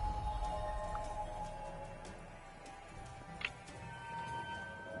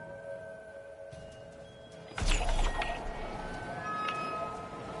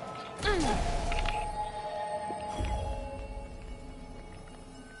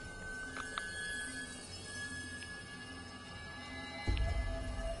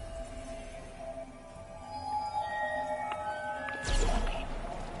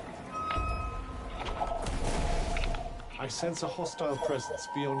 I sense a hostile presence.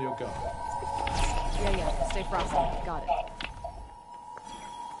 Be on your guard. Yeah, stay frosty. Got it.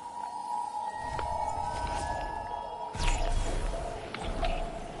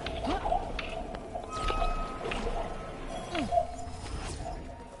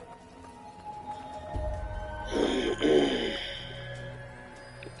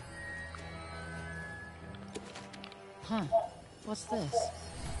 Huh. What's this?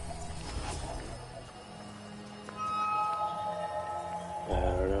 I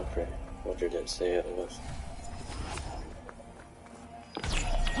don't know, Frey. What did it say it was?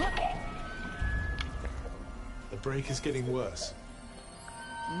 The break is getting worse.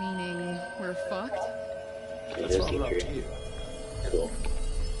 Meaning we're fucked? It That's is rather up secret. to you. Cool.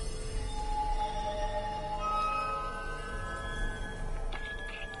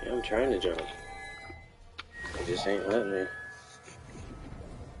 Yeah, I'm trying to jump. It just ain't letting me.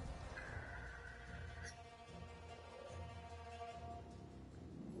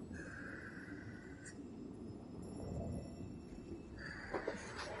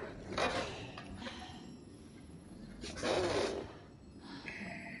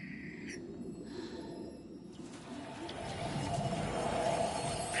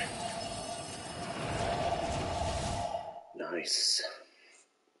 Nice.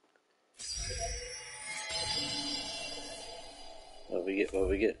 What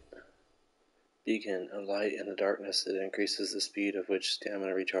we get? Beacon, a light in the darkness that increases the speed of which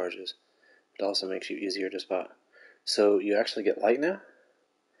stamina recharges. It also makes you easier to spot. So you actually get light now?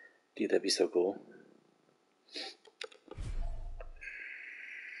 Dude, that'd be so cool.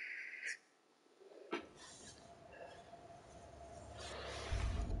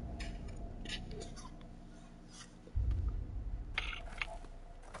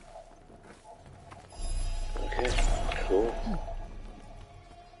 Okay, cool.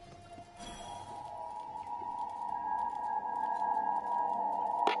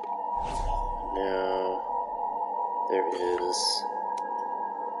 Now,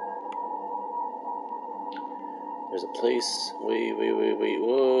 there's a place, wait,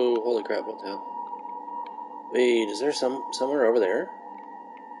 whoa, holy crap, what the hell? Wait, is there somewhere over there?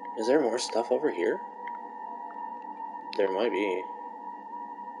 Is there more stuff over here? There might be,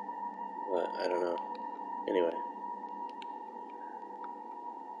 but I don't know. Anyway,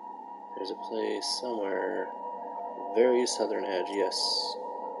 there's a place somewhere, very southern edge, yes.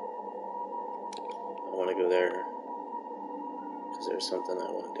 I want to go there, because there's something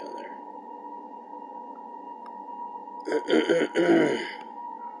I want down there.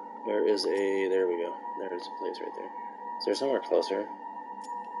 There we go. There's a place right there. Is there somewhere closer?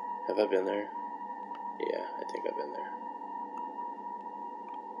 Have I been there? Yeah, I think I've been there.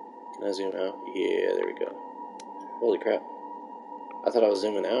 Can I zoom out? Yeah, there we go. Holy crap. I thought I was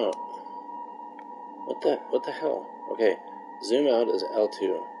zooming out. What the hell? Okay, zoom out is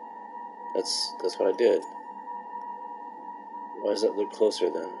L2. That's what I did. Why does that look closer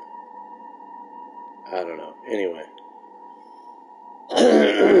then? I don't know. Anyway.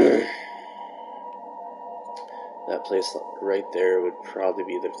 That place right there would probably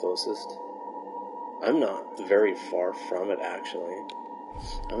be the closest. I'm not very far from it, actually.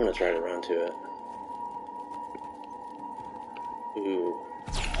 I'm gonna try to run to it. Ooh.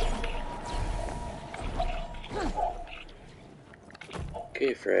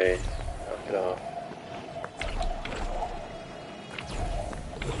 Okay, Frey. Knock it off.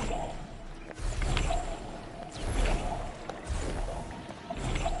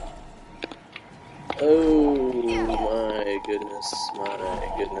 Oh my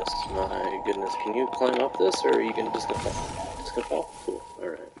goodness. Can you climb up this, or are you just gonna fall? Just gonna fall? Cool.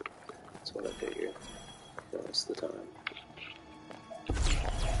 Alright. That's what I figured. That's the time.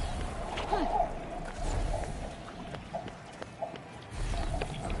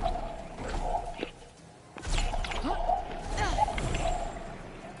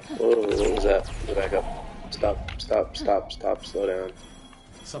 Whoa, what was that? Go back up. Stop, slow down.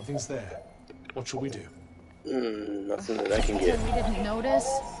 Something's there. What shall we do? Nothing that I can get. We didn't notice.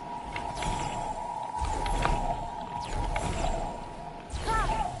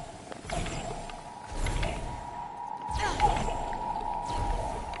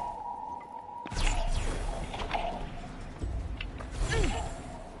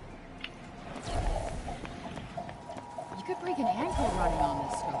 You could break an ankle running on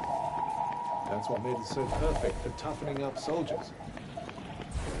this stuff. That's what made it so perfect for toughening up soldiers.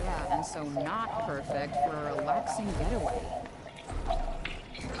 Yeah, and so not perfect for a relaxing getaway.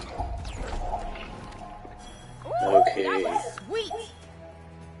 Okay. That was sweet!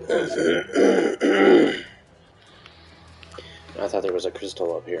 I thought there was a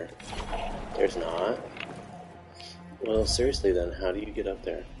crystal up here. There's not. Well, seriously then, how do you get up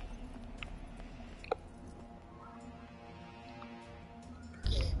there?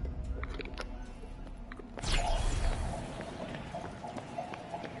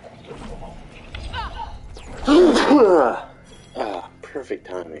 Perfect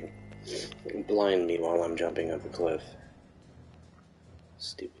timing. Blind me while I'm jumping up a cliff.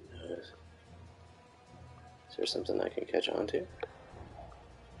 Stupid nose. Is there something I can catch on to?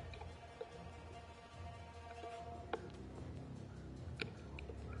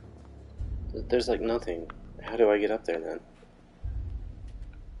 There's like nothing. How do I get up there then?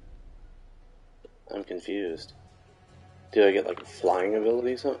 I'm confused. Do I get like a flying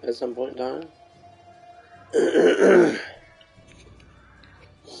ability at some point in time?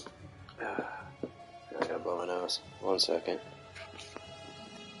 I gotta blow my nose. 1 second.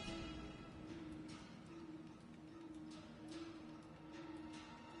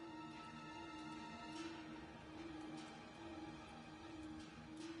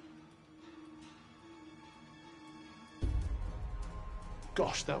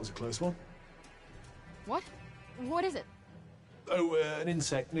 Gosh, that was a close one. What? What is it? Oh, an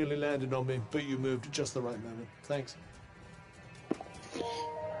insect nearly landed on me, but you moved at just the right moment. Thanks.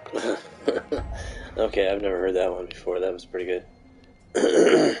 Okay, I've never heard that one before. That was pretty good.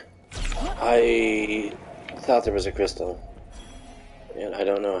 I thought there was a crystal, and I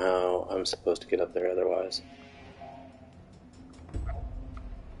don't know how I'm supposed to get up there otherwise.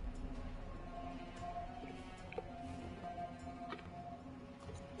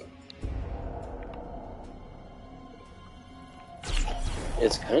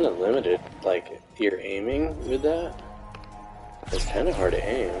 It's kind of limited, like, if you're aiming with that, it's kind of hard to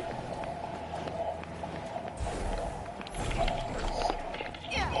aim.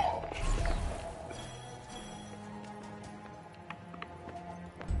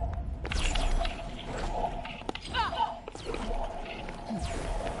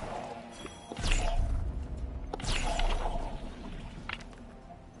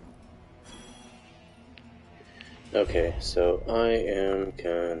 Okay, so I am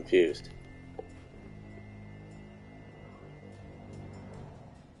confused.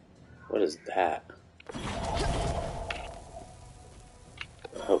 What is that?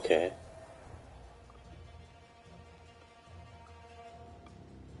 Okay.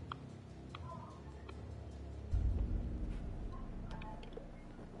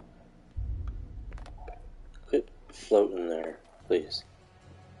 Quit floating there, please.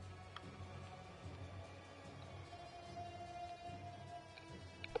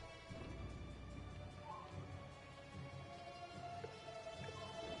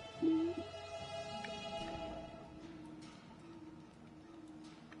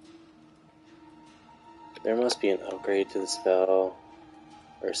 There must be an upgrade to the spell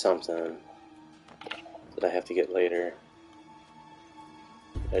or something that I have to get later.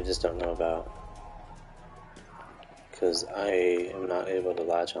 I just don't know about. Because I am not able to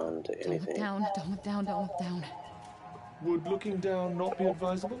latch on to anything. Don't look down, don't look down. Would looking down not be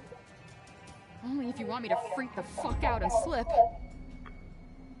advisable? Only if you want me to freak the fuck out and slip.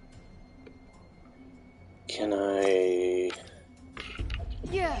 Can I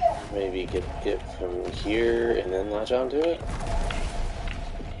Yeah. maybe get from here and then latch onto it?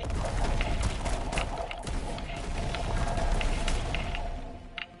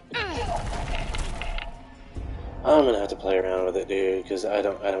 I'm gonna have to play around with it, dude, because I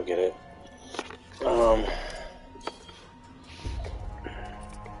don't get it.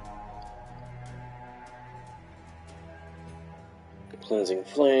 Cleansing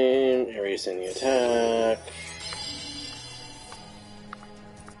flame, erasing the attack.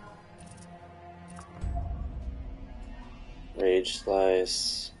 Rage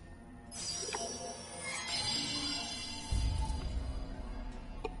slice.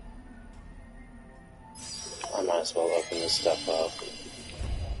 I might as well open this stuff up.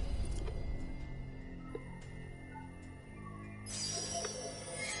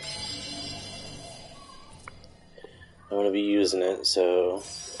 gonna be using it, so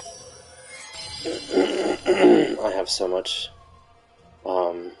I have so much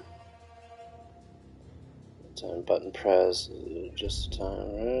time button press, just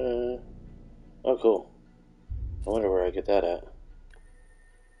time. Oh, cool. I wonder where I get that at.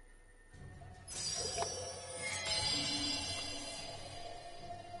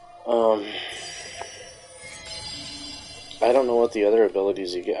 I don't know what the other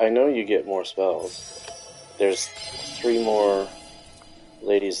abilities you get. I know you get more spells. There's 3 more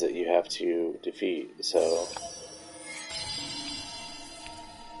ladies that you have to defeat, so...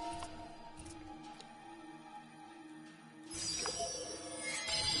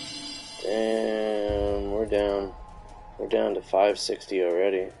 Damn, we're down to 560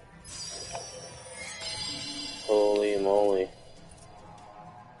 already. Holy moly.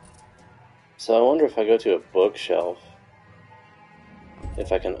 So I wonder if I go to a bookshelf,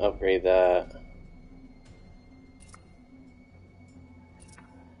 if I can upgrade that.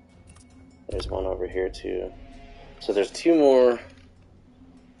 There's one over here too. So there's 2 more.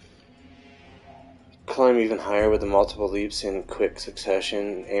 Climb even higher with the multiple leaps in quick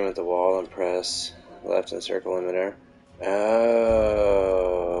succession. Aim at the wall and press left and circle limiter. Oh.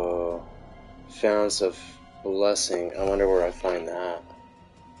 Founts of Blessing. I wonder where I find that.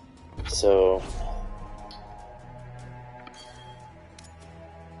 So...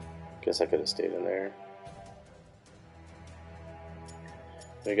 guess I could have stayed in there.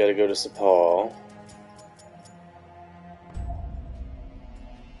 We gotta go to Sepal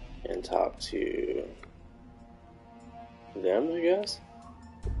and talk to them, I guess.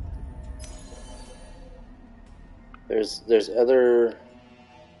 There's other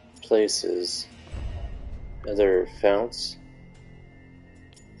places, other founts,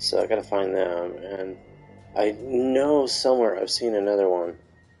 so I gotta find them, and I know somewhere I've seen another one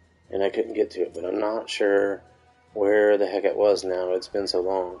and I couldn't get to it, but I'm not sure where the heck it was now. It's been so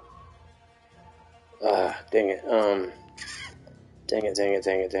long. Ah, dang it. Dang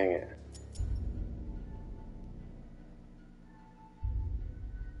it.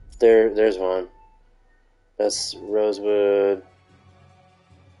 There's one. That's Rosewood.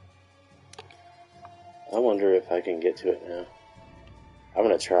 I wonder if I can get to it now. I'm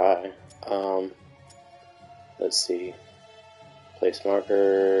gonna try. Let's see. Place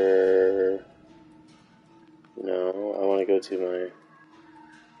marker. No, I want to go to my...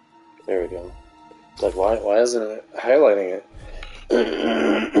 There we go. It's like, why isn't it highlighting it?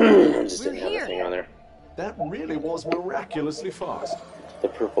 I just didn't have a thing on there. That really was miraculously fast. The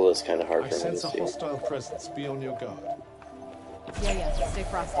purple is kind of hard I for me to sense a see. hostile presence. Be on your guard. Yeah, stay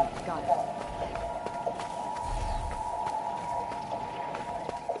frosty. Got it.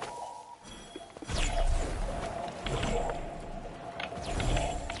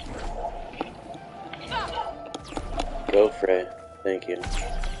 Go, Frey. Thank you.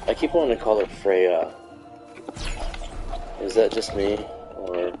 I keep wanting to call her Freya. Is that just me?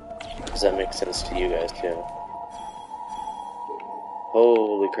 Or does that make sense to you guys, too?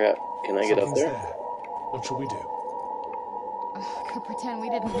 Holy crap. Can I get up there? What shall we do? Could pretend we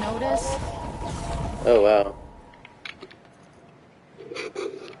didn't notice. Oh, wow.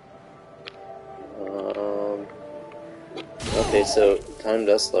 Okay, so time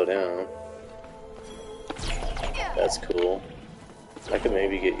does slow down. That's cool. I could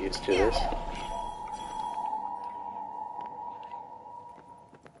maybe get used to this.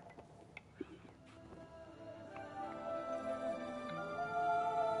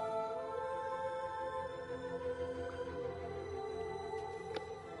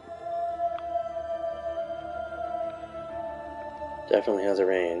 Definitely has a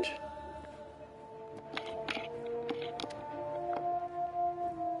range.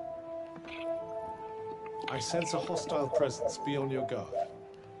 I sense a hostile presence. Be on your guard.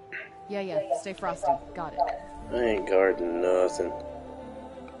 Yeah, stay frosty. Got it. I ain't guarding nothing.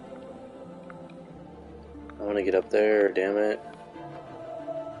 I want to get up there, damn it.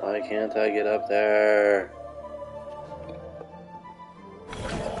 Why can't I get up there?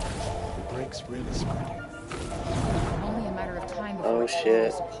 The break's really spreading. Only a matter of time before Oh it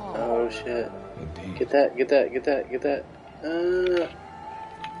shit. swallows Paul. Oh shit. Indeed. Get that.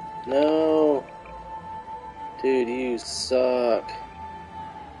 No. Dude, you suck.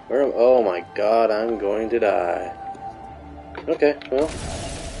 Oh my god, I'm going to die. Okay, well,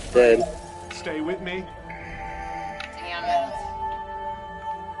 dead. Stay with me. Damn it.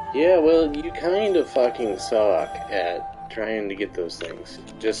 Yeah, well, you kind of fucking suck at trying to get those things.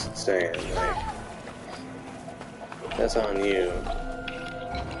 Just saying, like, that's on you.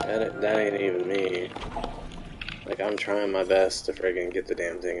 That ain't even me. Like, I'm trying my best to friggin' get the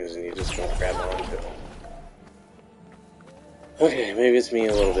damn things and you just won't grab onto them. Okay, maybe it's me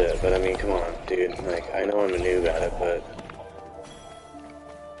a little bit, but I mean, come on, dude. Like, I know I'm a noob at it, but...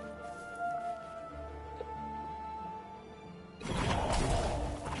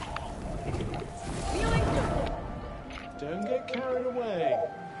 Don't get carried away.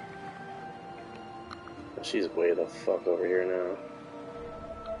 She's way the fuck over here now.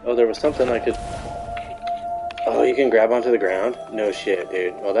 Oh, there was something I could... Oh, you can grab onto the ground? No shit,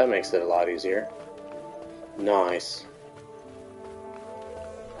 dude. Well, that makes it a lot easier. Nice.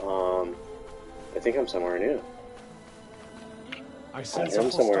 I think I'm somewhere new. I sense I a am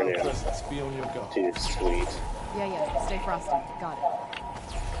somewhere hostile new. presence. Be on your guard. Dude, sweet. Yeah, stay frosty. Got it.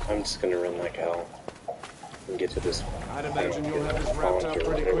 I'm just gonna run like hell and get to this. I'd imagine you'll have this wrapped up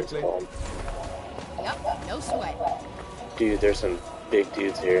pretty quickly. Yep, no sweat. Dude, there's some big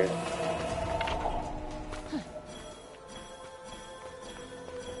dudes here.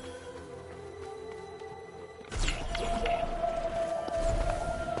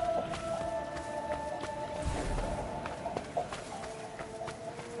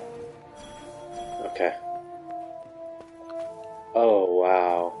 Okay. Oh,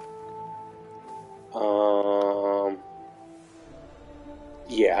 wow.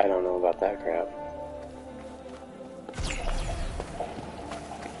 Yeah, I don't know about that crap.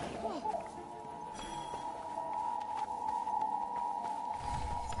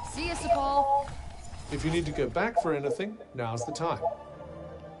 See ya, Paul. If you need to go back for anything, now's the time.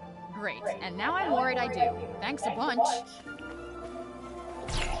 Great, and now I'm worried I do. Thanks a bunch.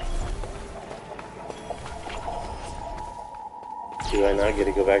 Do I not get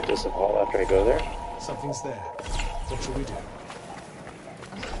to go back to Sepal after I go there? Something's there. What should we do?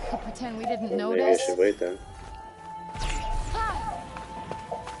 Pretend we didn't Well, notice. maybe I should wait then.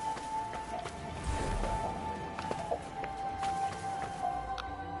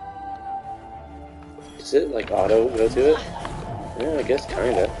 Does it like auto go to it? Yeah, I guess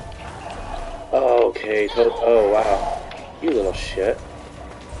kinda. Oh, okay. Oh, wow. You little shit.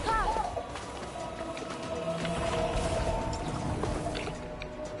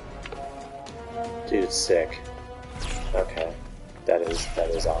 Dude, sick. Okay. That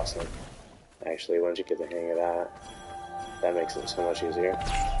is awesome. Actually, once you get the hang of that, that makes it so much easier.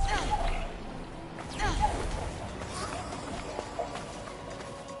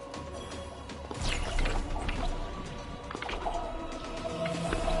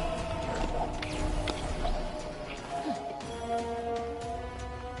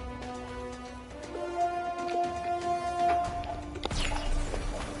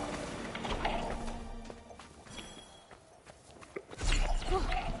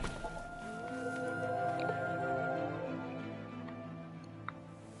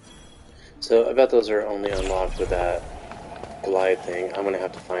 So I bet those are only unlocked with that glide thing. I'm gonna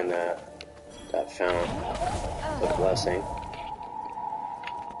have to find that fount of blessing.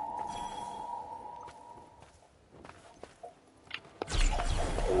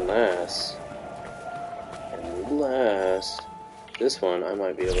 Unless this one I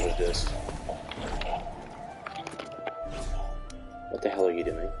might be able to just... What the hell are you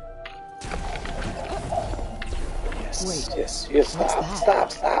doing? Yes,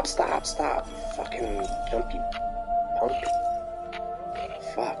 stop. Fucking jumpy punk.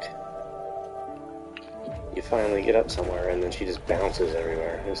 Fuck. You finally get up somewhere and then she just bounces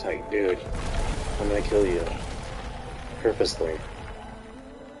everywhere. It's like, dude, I'm gonna kill you. Purposely.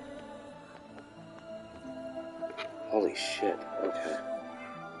 Holy shit, okay.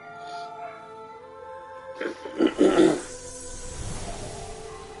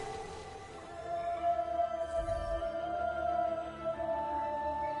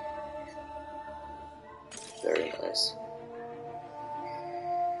 Very nice.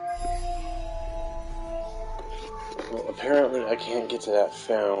 Well, apparently I can't get to that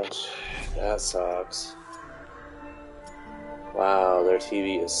fount. That sucks. Wow, their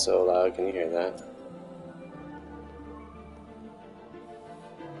TV is so loud. Can you hear that?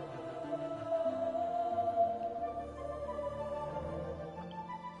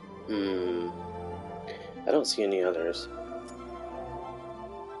 I don't see any others.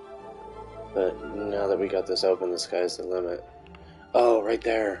 But now that we got this open, the sky's the limit. Oh, right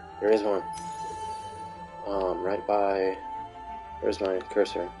there. There is one. Right by... Where's my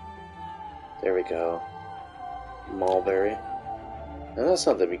cursor? There we go. Mulberry. Now that's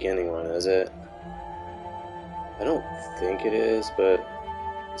not the beginning one, is it? I don't think it is, but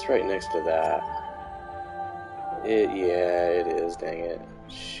it's right next to that. Yeah, it is, dang it.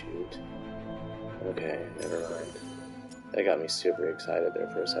 Shoot. Okay, never mind. That got me super excited there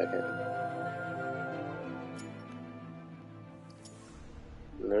for a second.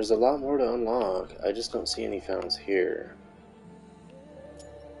 And there's a lot more to unlock. I just don't see any fountains here.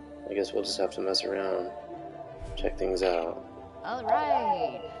 I guess we'll just have to mess around, check things out. All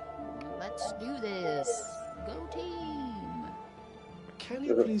right, let's do this. Go team. Can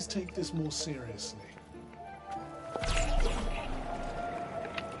you please take this more seriously?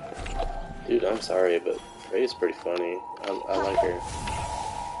 Dude, I'm sorry, but Ray's pretty funny. I like her.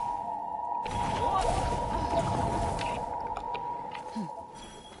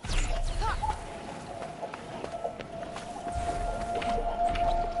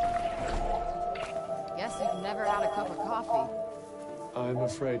 Guess you've never had a cup of coffee. I'm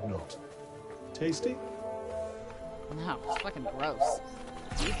afraid not. Tasty? No, it's fucking gross.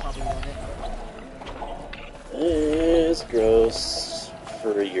 You probably love it. It's gross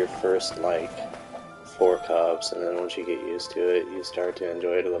for your first, like, 4 cups, and then once you get used to it, you start to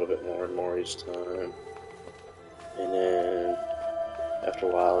enjoy it a little bit more and more each time. And then, after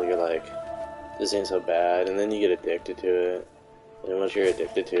a while, you're like, this ain't so bad, and then you get addicted to it. And then once you're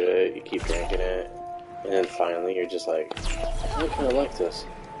addicted to it, you keep drinking it, and then finally you're just like, I kind of like this.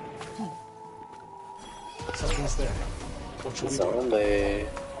 Something's there. What should we do? Zombie.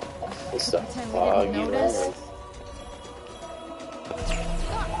 It's a Pretend we didn't foggy notice. moment.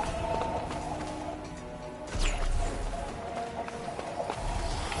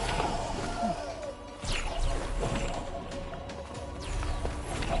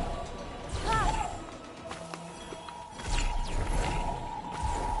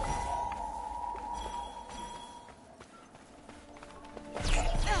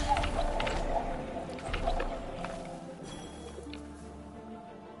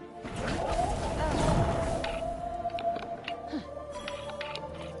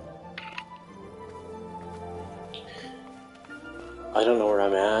 I don't know where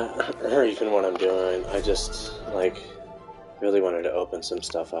I'm at, or even what I'm doing. I just, like, really wanted to open some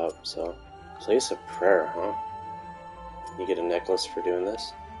stuff up, so... Place of prayer, huh? You get a necklace for doing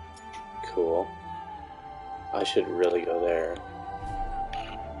this? Cool. I should really go there.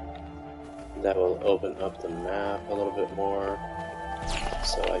 That will open up the map a little bit more,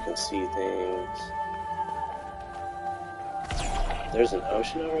 so I can see things. There's an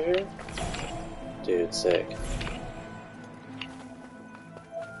ocean over here? Dude, sick.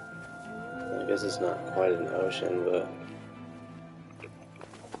 I guess it's not quite an ocean, but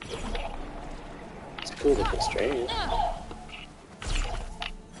it's a cool looking strange.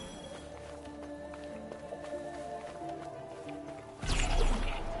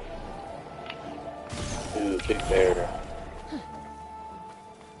 Ooh, big bear.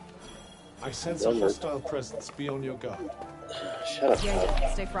 I sense a hostile presence. Be on your guard. Shut up, Todd.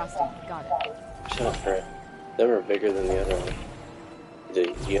 Yeah, stay frosty. Got it. Shut up, Brett. They were bigger than the other one.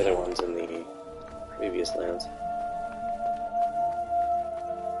 The other ones in the previous lands.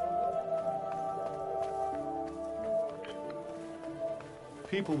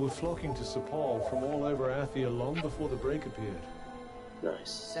 People were flocking to Sepal from all over Athia long before the break appeared.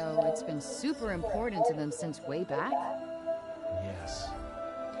 Nice. So it's been super important to them since way back? Yes.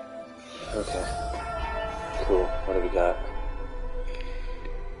 Okay. Cool. What do we got?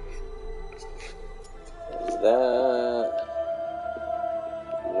 What is that?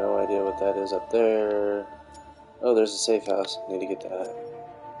 No idea what that is up there. Oh, there's a safe house. Need to get that.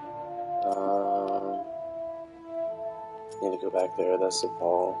 Need to go back there. That's the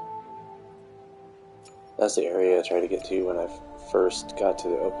ball. That's the area I tried to get to when I first got to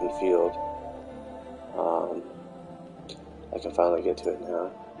the open field. I can finally get to it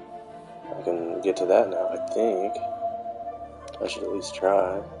now. I can get to that now, I think. I should at least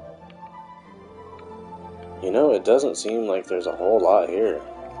try. You know, it doesn't seem like there's a whole lot here,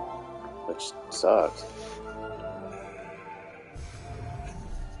 which sucks.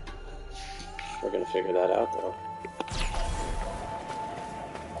 We're gonna figure that out, though.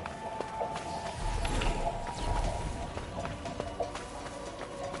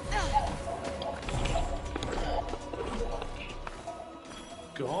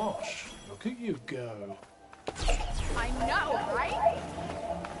 Gosh, look at you go. I know, right?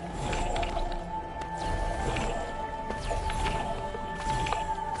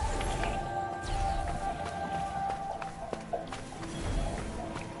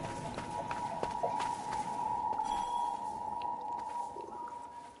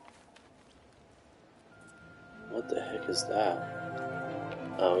 What the heck is that?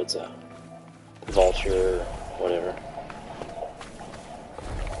 Oh, it's a vulture, whatever.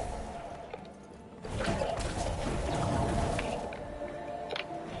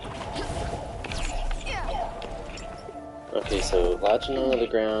 Okay, so latching onto the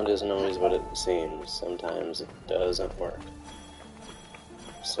ground isn't always what it seems. Sometimes it doesn't work.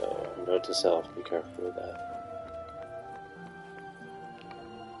 So, note to self, be careful with that.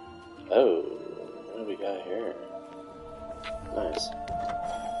 Oh, what do we got here? Nice.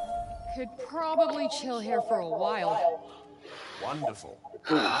 Could probably chill here for a while. Wonderful.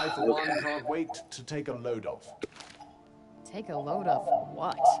 I, for one, can't wait to take a load off. Take a load of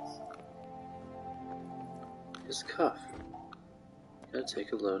what? His cuff. Gotta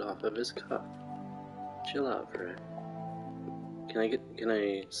take a load off of his cuff. Chill out, Fred. Can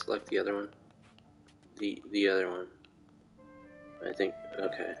I select the other one? The other one. I think,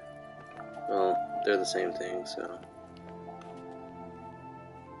 okay. Well, they're the same thing, so.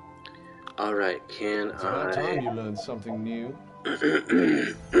 Alright, can It's about time you learned something new.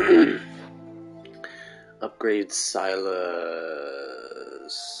 Upgrade Sila's.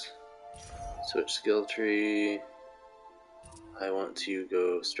 Switch skill tree. I want to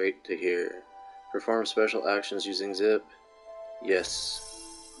go straight to here. Perform special actions using zip. Yes.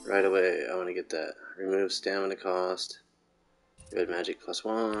 Right away, I want to get that. Remove stamina cost. Red magic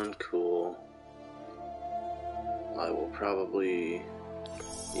 +1. Cool. I will probably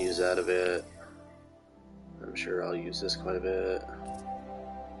use that a bit. I'm sure I'll use this quite a bit.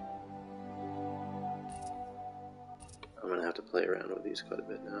 I'm gonna have to play around with these quite a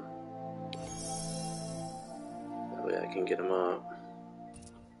bit now. That way I can get them up.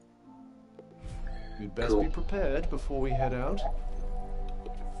 You'd best be prepared before we head out.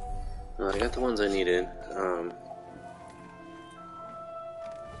 Well, I got the ones I needed.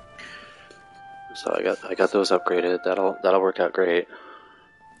 So I got those upgraded. That'll work out great.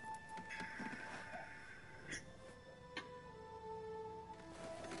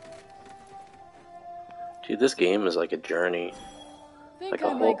 Dude, this game is like a journey. Think Like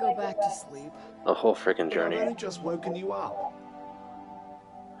I might go back to sleep. A whole freaking journey. I've only just woken you up.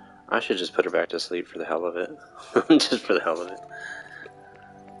 I should just put her back to sleep for the hell of it. Just for the hell of it.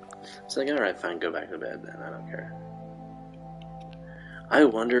 It's like, alright, fine, go back to bed then. I don't care. I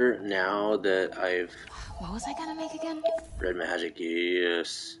wonder now that I've... What was I gonna make again? Red magic,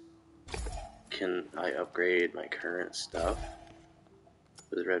 yes. Can I upgrade my current stuff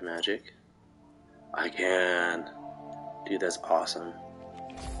with red magic? I can. Dude, that's awesome.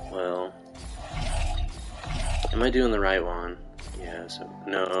 Well, am I doing the right one? Yeah, so,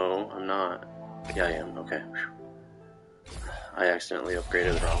 no, I'm not. Yeah, I am, okay. I accidentally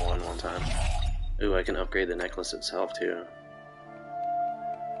upgraded the wrong one time. Ooh, I can upgrade the necklace itself, too.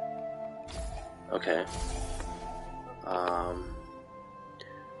 Okay.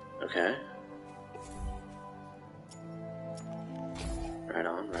 Okay. Right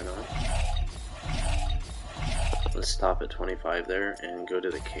on, right on. Let's stop at 25 there and go to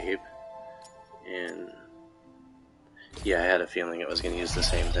the cape. And yeah, I had a feeling it was going to use the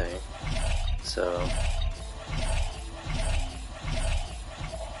same thing. So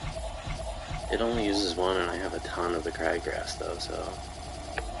it only uses one, and I have a ton of the craggrass though, so...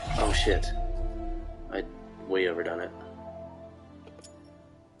 Oh shit. I way overdone it.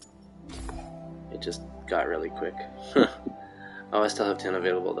 It just got really quick. Oh, I still have 10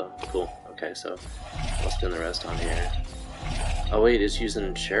 available though. Cool. Okay, so I'll spin the rest on here. Oh wait, it's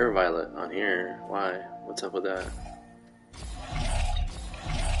using Share Violet on here. Why? What's up with that?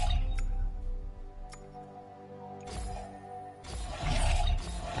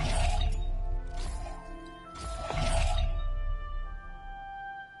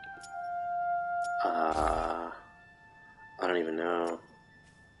 I don't even know.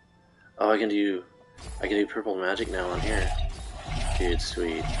 Oh, I can do purple magic now on here. Dude,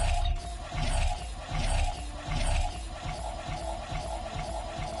 sweet.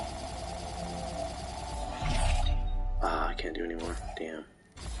 Ah, I can't do anymore. Damn.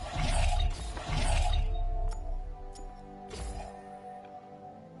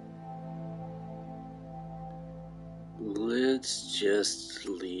 Let's just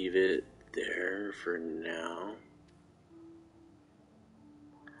leave it there for now.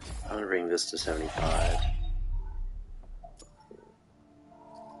 I'm gonna bring this to 75.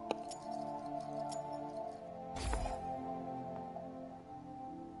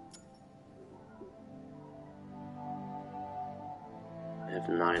 I have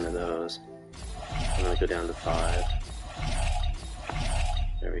 9 of those. I'm gonna go down to 5.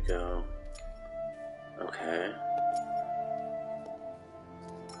 There we go. Okay.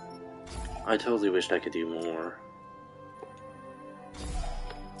 I totally wished I could do more.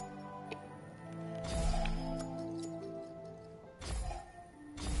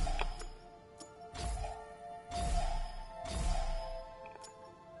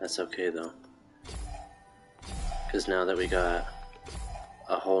 That's okay though, because now that we got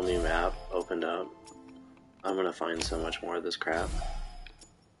a whole new map opened up, I'm gonna find so much more of this crap.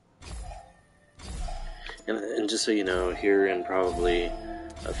 And just so you know, here in probably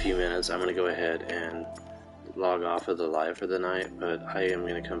a few minutes, I'm going to go ahead and log off of the live for the night, but I am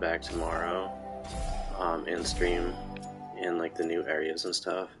going to come back tomorrow and stream in like the new areas and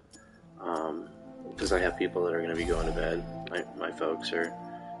stuff, because I have people that are going to be going to bed. My folks are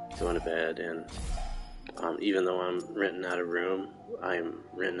going to bed, and even though I'm renting out a room, I'm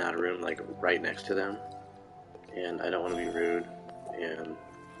renting out a room like right next to them, and I don't want to be rude and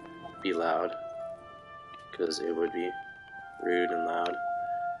be loud, because it would be rude and loud.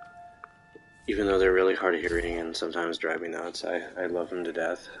 Even though they're really hard of hearing and sometimes drive me nuts, I love them to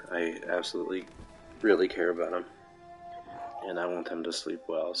death. I absolutely really care about them, and I want them to sleep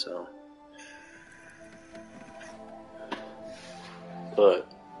well, so. But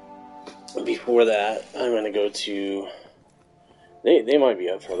before that, I'm going to go to... They might be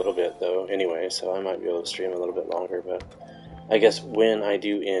up for a little bit, though, anyway, so I might be able to stream a little bit longer, but I guess when I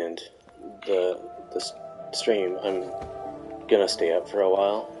do end the stream, I'm going to stay up for a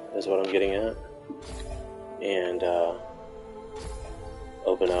while, is what I'm getting at, and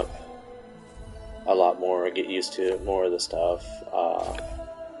open up a lot more, get used to more of the stuff,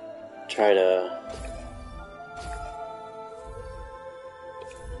 try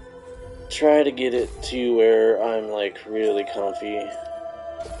to get it to where I'm like really comfy. I'm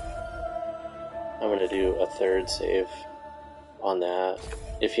gonna do a third save on that.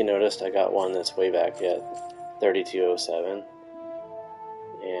 If you noticed, I got one that's way back at 3207,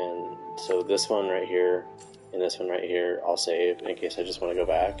 and so this one right here and this one right here I'll save in case I just want to go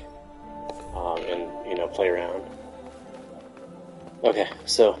back and play around. Okay,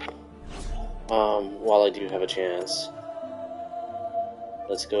 so while I do have a chance,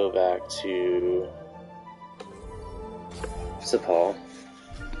 let's go back to Sepal.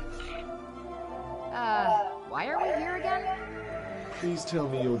 Why are we here again? Please tell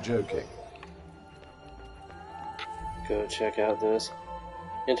me you're joking. Go check out this.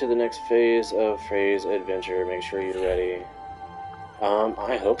 Enter the next phase of Frey's adventure. Make sure you're ready.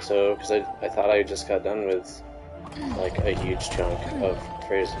 I hope so, because I thought I just got done with like a huge chunk of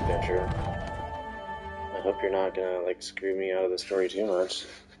Frey's adventure. I hope you're not gonna like screw me out of the story too much,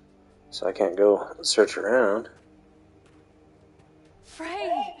 so I can't go search around.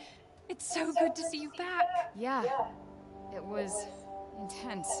 Frey! It's so good to see you back! Yeah, it was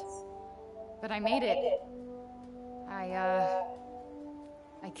intense. But I made it.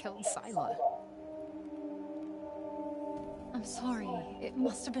 I killed Sila. I'm sorry, it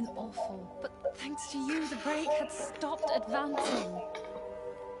must have been awful, but thanks to you, the break had stopped advancing.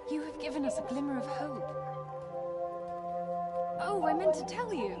 You have given us a glimmer of hope. Oh, I meant to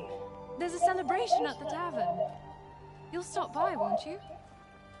tell you. There's a celebration at the tavern. You'll stop by, won't you?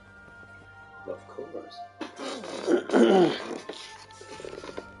 Of course.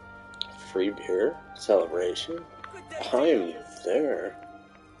 Free beer? Celebration? I'm there.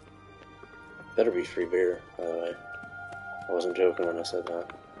 Better be free beer, by the way. I wasn't joking when I said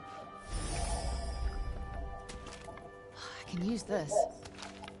that. I can use this.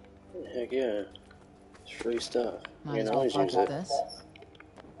 Heck yeah. It's free stuff. Might You as can well always use pocket it. this.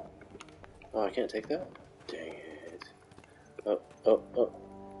 Oh, I can't take that? Dang it. Oh.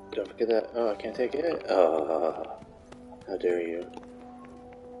 Don't forget that. Oh, I can't take it? Oh, how dare you.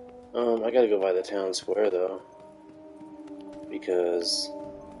 I gotta go by the town square, though. Because,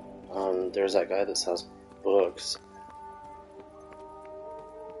 there's that guy that sells books.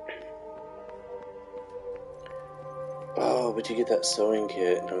 Oh, but you get that sewing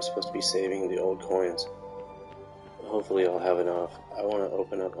kit, and I'm supposed to be saving the old coins. Hopefully I'll have enough. I want to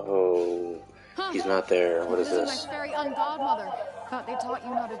open up... Oh, he's not there. What is This this? is my fairy ungodmother. Thought they taught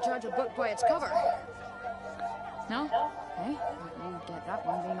you not to judge a book by its cover. No? Hey, you get that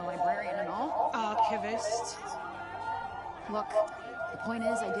one being a librarian and all. Archivist. Look, the point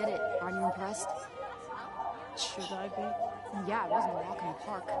is I did it. Aren't you impressed? Should I be? Yeah, it wasn't a walk in the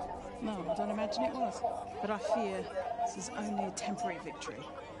park. No, I don't imagine it was. But I fear this is only a temporary victory.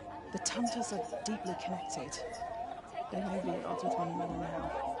 The Tunters are deeply connected. They may be at odds with one another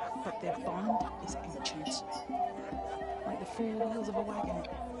now, but their bond is ancient. Like the four wheels of a wagon.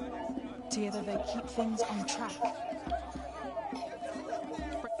 Together they keep things on track.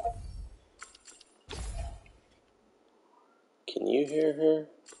 Can you hear her?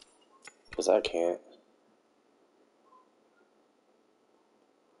 Because I can't.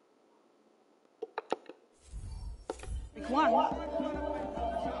 Pick one.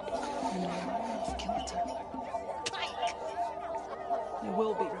 And I've killed her. Clank! There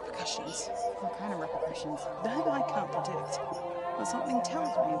will be repercussions. What kind of repercussions? That I can't predict. But something tells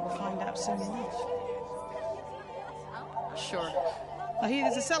me we'll find out soon enough. Sure. I hear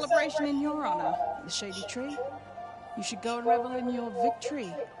there's a celebration in your honor at the Shady Tree. You should go and revel in your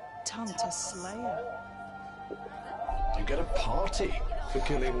victory, Tanta Slayer. You get a party for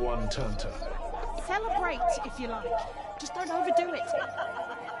killing one Tanta. Celebrate, if you like. Just don't overdo it.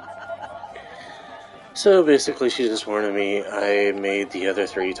 So basically, she just warned me I made the other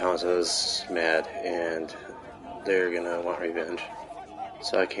 3 Tantas mad, and they're gonna want revenge.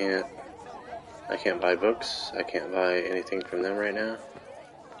 So I can't buy books. I can't buy anything from them right now.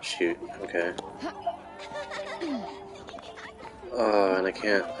 Shoot. Okay. Oh, and I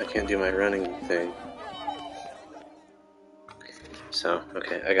can't do my running thing. So,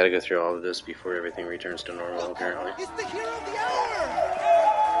 okay, I gotta go through all of this before everything returns to normal, apparently. It's the hero of the hour!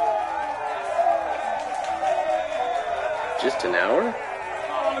 Just an hour?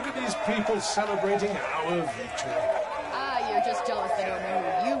 Oh, look at these people celebrating our victory. Ah, you're just jealous they don't know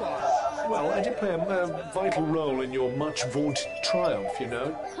who you are. Well, I did play a vital role in your much vaunted triumph, you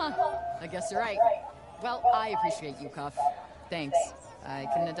know. Huh. I guess you're right. Well, I appreciate you, Cuff. Thanks. I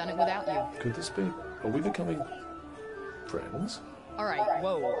couldn't have done it without you. Could this be? Are we becoming friends? All right,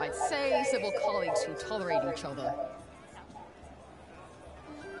 whoa. I'd say civil colleagues who tolerate each other.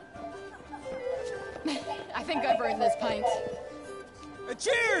 I think I've earned this pint.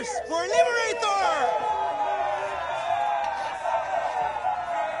 Cheers for a Liberator!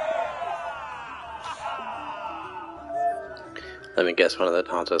 Let me guess, one of the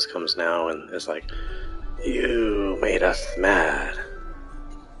Tantas comes now and is like, "You made us mad."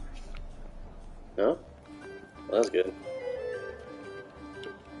 No? Well, that's good.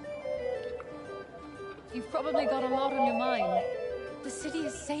 You've probably got a lot on your mind. The city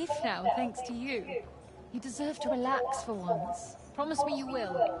is safe now, thanks to you. You deserve to relax for once. Promise me you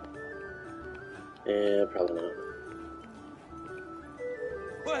will. Yeah, probably not.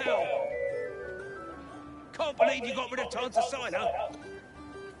 Well, can't believe you got rid of Tanta Sila.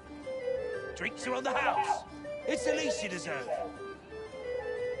 Drinks around the house. It's the least you deserve.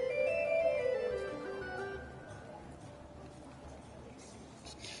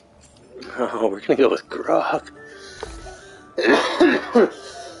 Oh, we're gonna go with grog.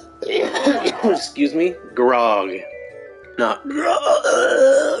 Excuse me? Grog. Not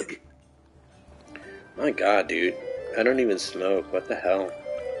grog. My god, dude. I don't even smoke. What the hell?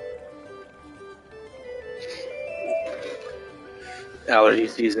 Allergy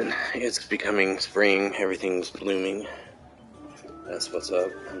season. It's becoming spring. Everything's blooming. That's what's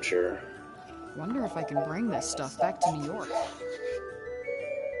up, I'm sure. Wonder if I can bring this stuff back to New York.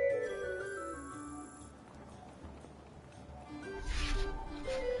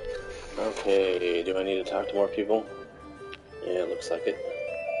 Okay, do I need to talk to more people? Yeah, it looks like it.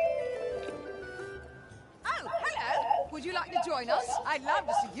 Oh, hello! Would you like to join us? I'd love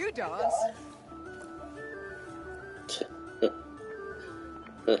to see you dance.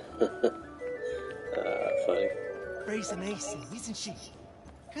 Funny. Brazen Ace, isn't she?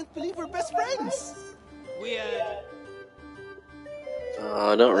 Can't believe we're best friends. Weird.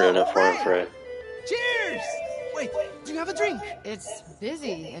 Oh, don't ruin it for him, Fred. Cheers! Wait, do you have a drink? It's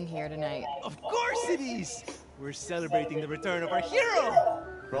busy in here tonight. Of course it is! We're celebrating the return of our hero!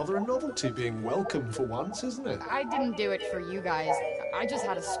 Rather a novelty being welcome for once, isn't it? I didn't do it for you guys. I just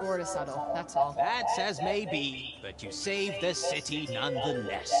had a score to settle, that's all. That's as may be, but you saved the city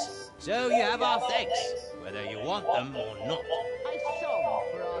nonetheless. So you have our thanks, whether you want them or not.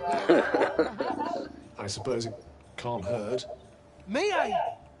 I suppose it can't hurt. May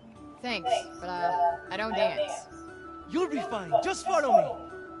I? Thanks, but I don't dance. You'll be fine. Just follow me.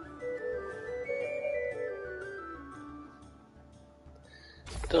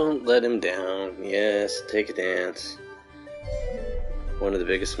 Don't let him down. Yes, take a dance. One of the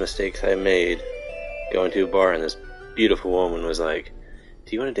biggest mistakes I made, going to a bar and this beautiful woman was like,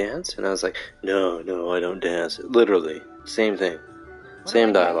 "Do you want to dance?" And I was like, No, I don't dance. Literally, same thing.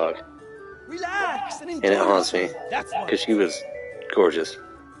 Same dialogue. Relax and enjoy. And it haunts me, That's why. because she was gorgeous.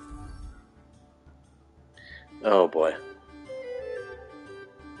 Oh boy.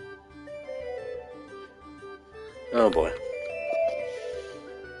 Oh boy.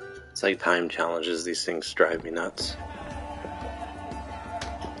 It's like time challenges, these things drive me nuts.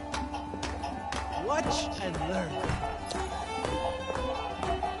 Watch and learn.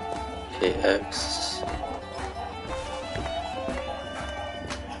 KX.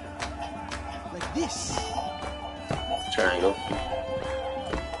 Like this. Triangle.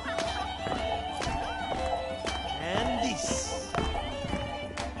 And this.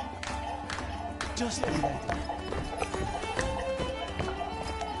 Just like that.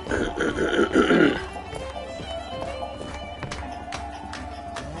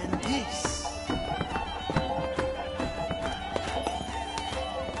 And this.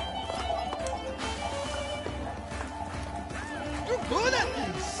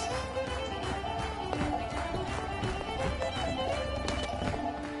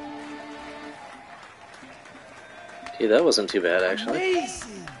 Yeah, that wasn't too bad, actually.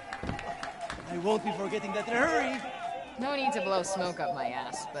 Amazing! I won't be forgetting that in a hurry. No need to blow smoke up my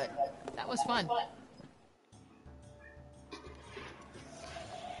ass, but that was fun.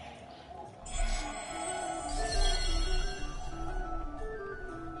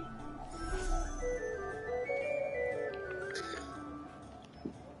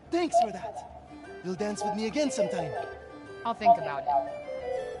 Thanks for that. You'll dance with me again sometime. I'll think about it.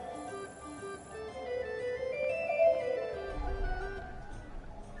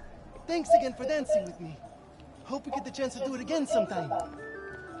 Thanks again for dancing with me. Hope we get the chance to do it again sometime.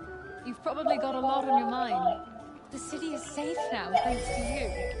 You've probably got a lot on your mind. The city is safe now, thanks to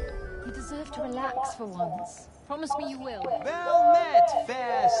you. You deserve to relax for once. Promise me you will. Well met,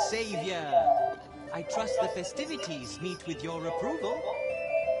 fair savior. I trust the festivities meet with your approval.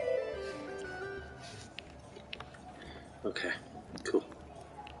 Okay, cool.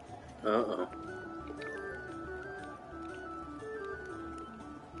 Uh-oh.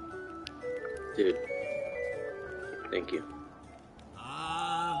 Dude. Thank you.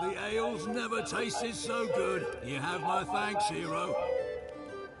 Ah, the ale's never tasted so good. You have my thanks, hero.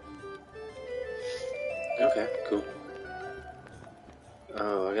 Okay, cool.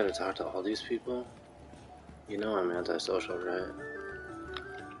 Oh, I gotta talk to all these people? You know I'm antisocial, right?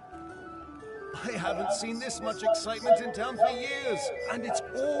 I haven't seen this much excitement in town for years, and it's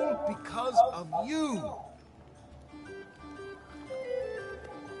all because of you.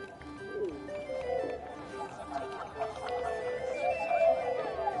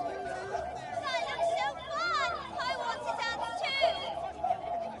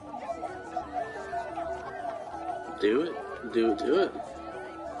 Do it. Do it.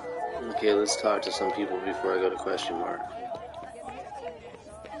 Okay, let's talk to some people before I go to question mark.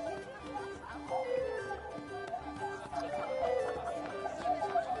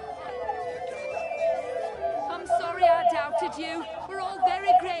 I'm sorry I doubted you. We're all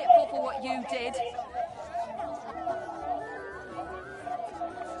very grateful for what you did.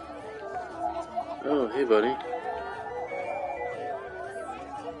 Oh, hey, buddy.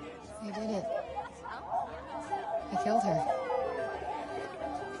 I did it. I killed her.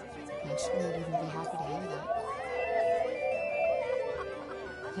 Naturally, I'd even be happy to hear that.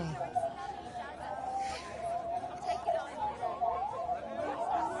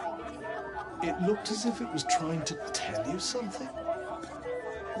 Hey. It looked as if it was trying to tell you something.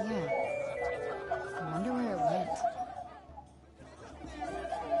 Yeah. I wonder where it went.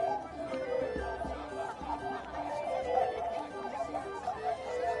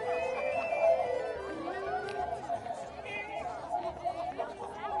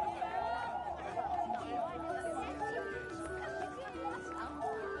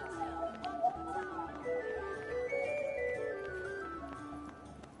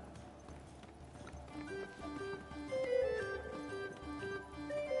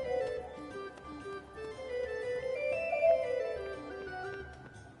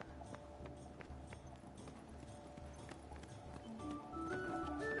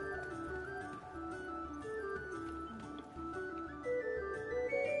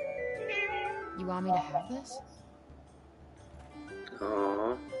 You want me to have this?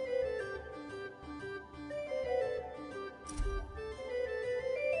 Aww.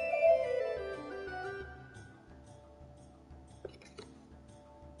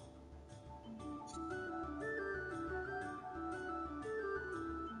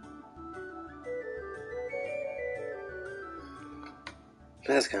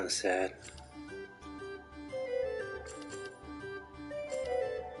 That's kind of sad.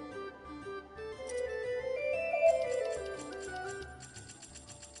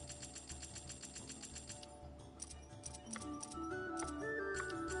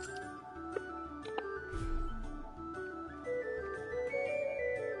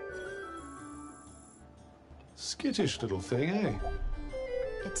 Skittish little thing, eh?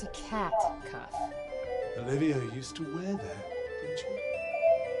 It's a cat cuff. Olivia used to wear that, didn't she?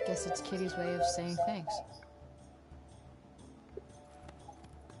 Guess it's Kitty's way of saying thanks.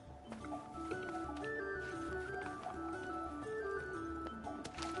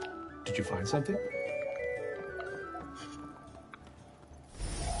 Did you find something?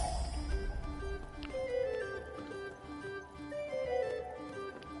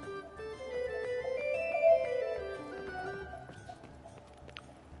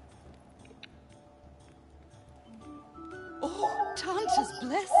 Oh, Tanta's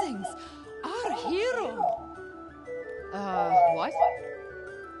blessings! Our hero! What?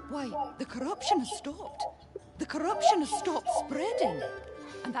 Why, the corruption has stopped. The corruption has stopped spreading.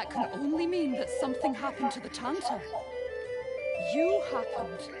 And that can only mean that something happened to the Tanta. You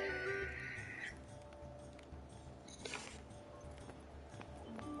happened.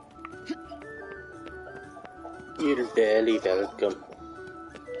 You're barely welcome.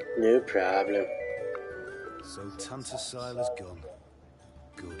 No problem. So Tanta Sila's gone.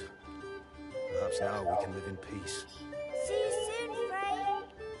 Good. Perhaps now we can live in peace. See you soon, Frey.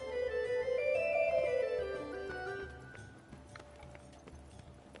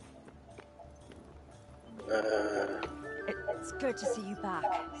 It's good to see you back,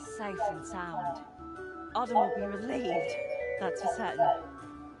 safe and sound. Odin will be relieved, that's for certain.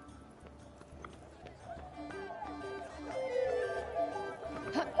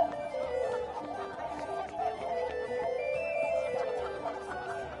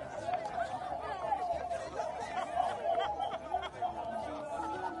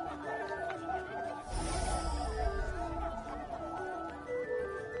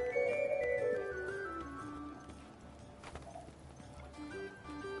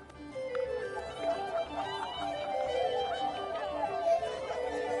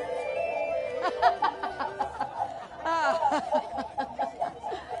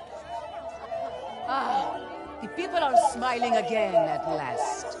 The people are smiling again at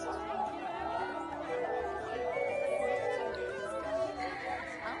last.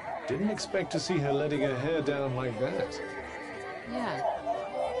 Didn't expect to see her letting her hair down like that. Yeah.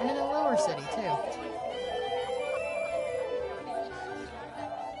 And in a lower city, too.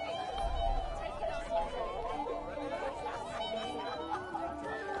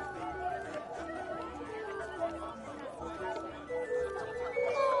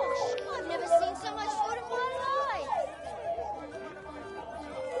 Gosh, I've never seen so much food in my life.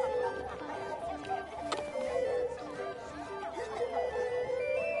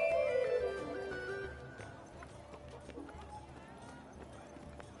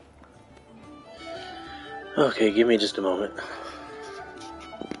 Okay, give me just a moment.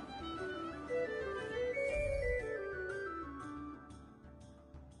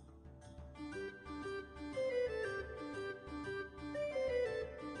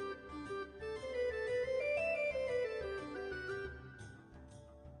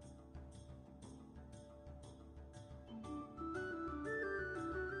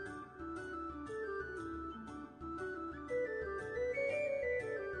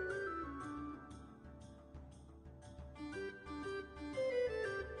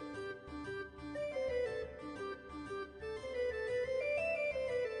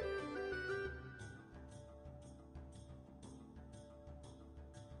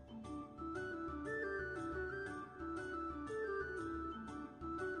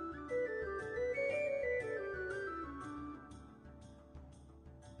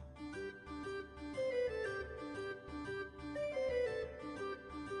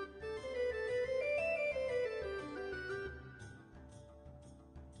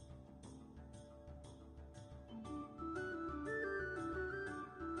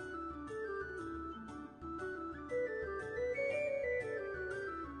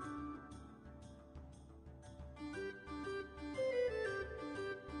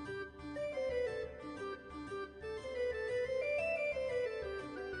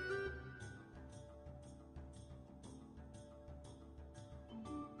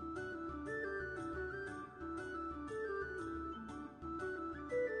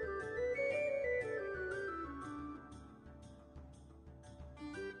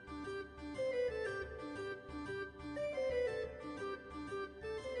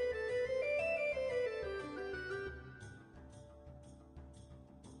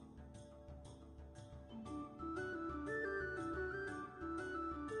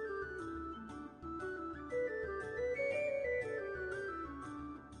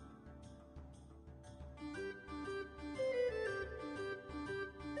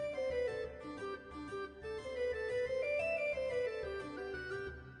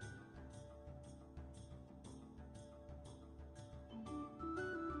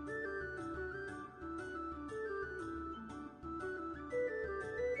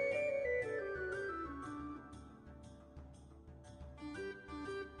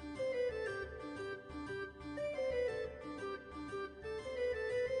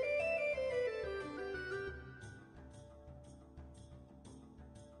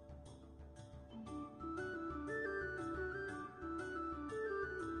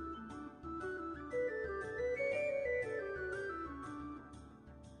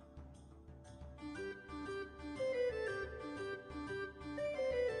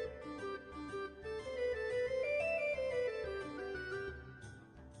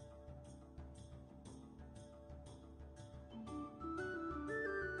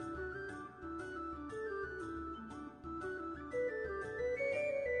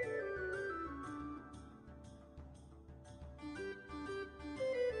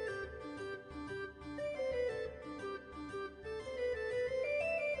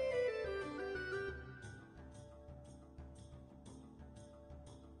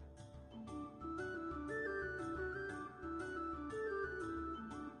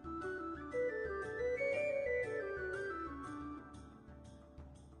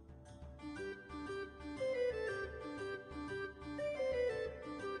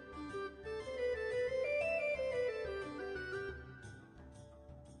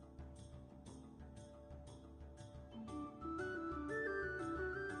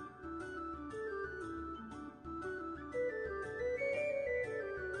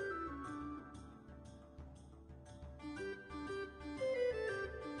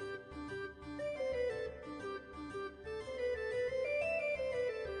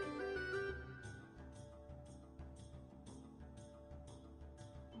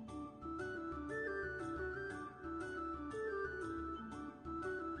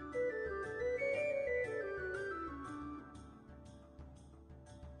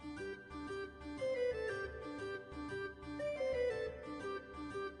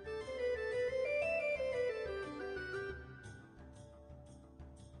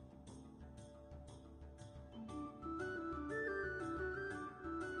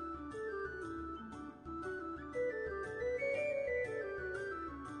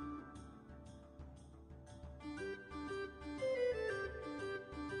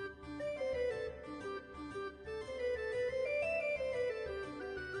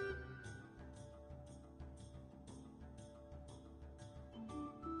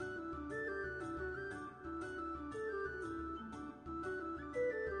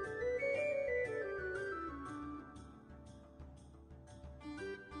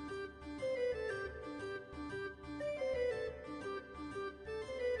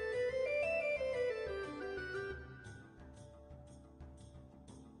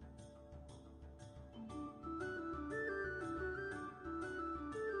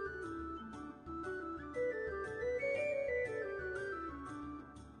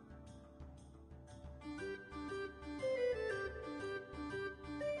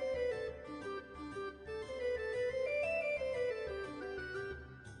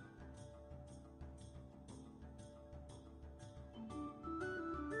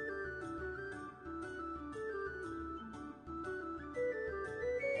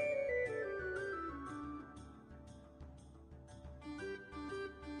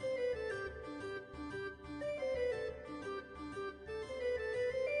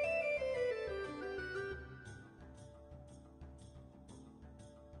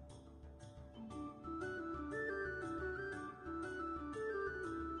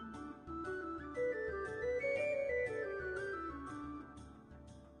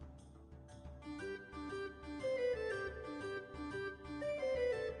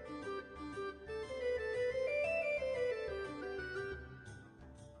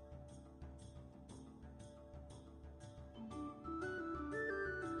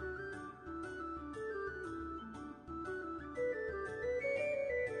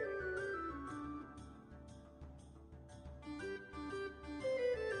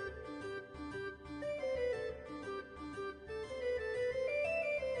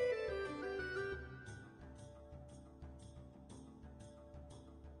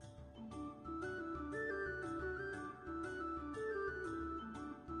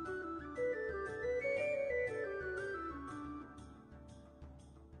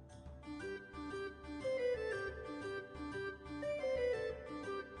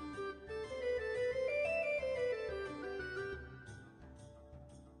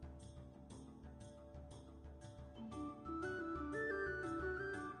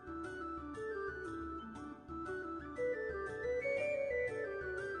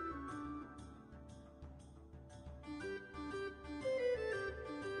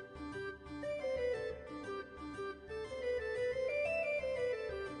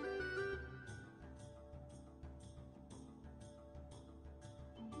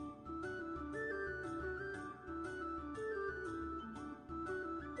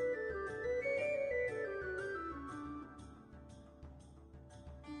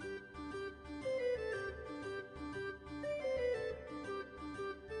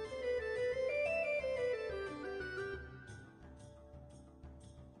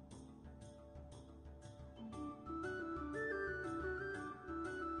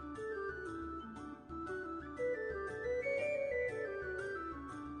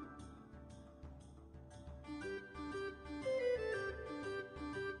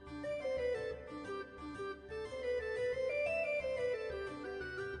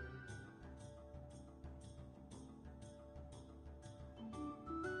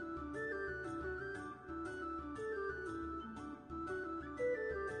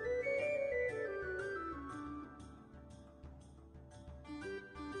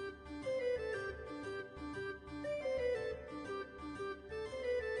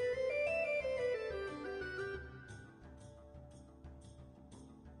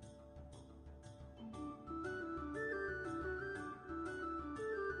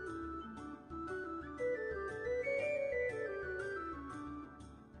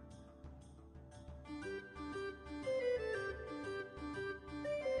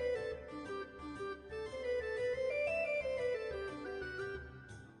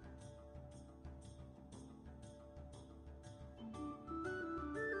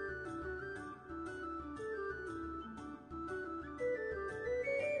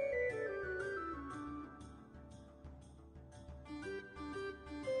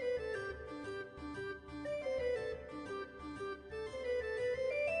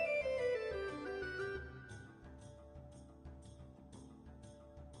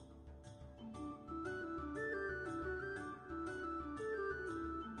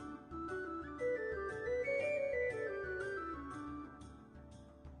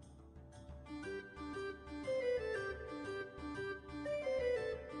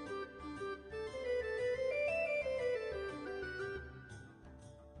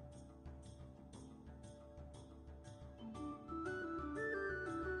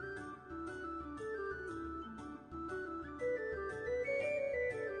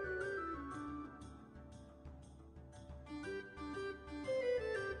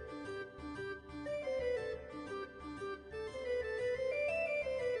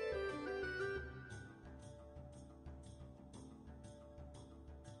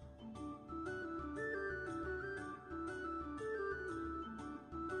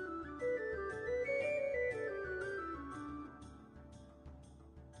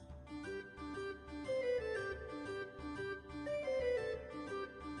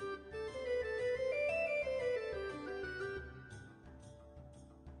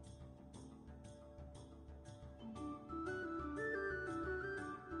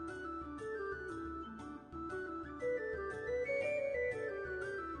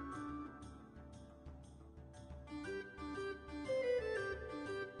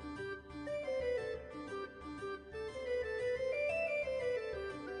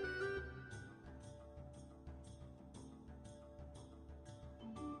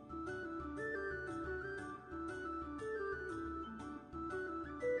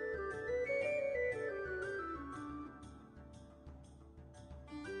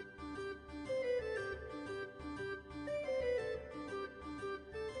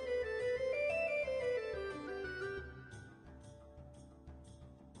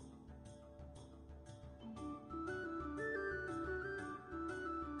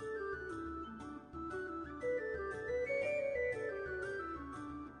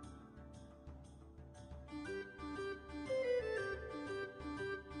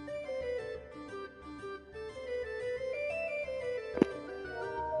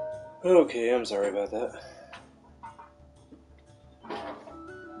 Okay, I'm sorry about that.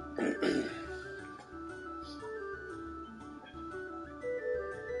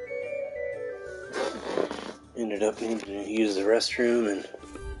 Ended up needing to use the restroom, and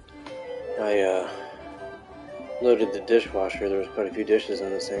I loaded the dishwasher. There was quite a few dishes in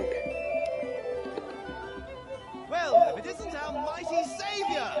the sink. Well, if it isn't our mighty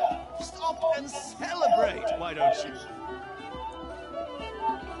savior! Stop and celebrate, why don't you?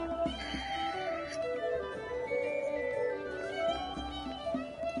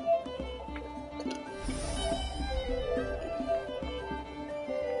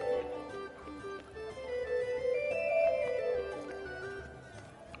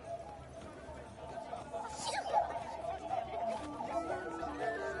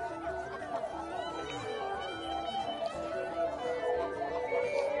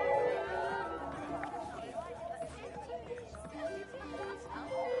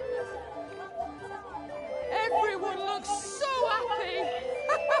 Everyone looks so happy!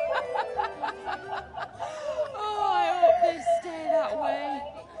 Oh, I hope they stay that way.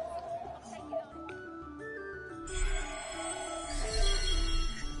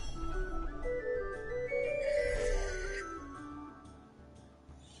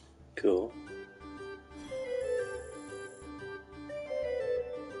 Cool.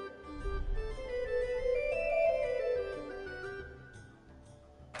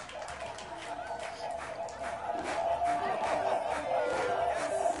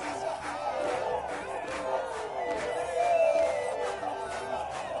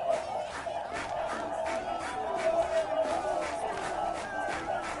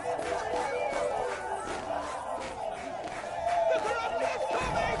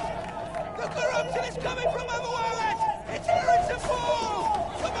 The corruption is coming from everywhere! It's here in Simple!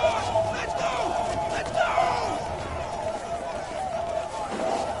 Come on, let's go! Let's go!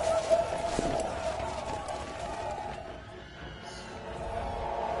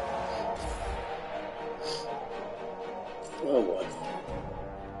 Oh boy.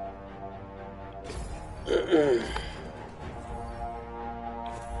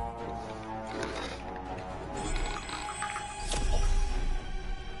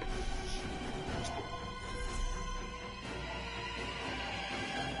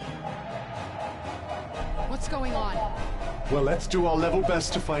 What's going on? Well, let's do our level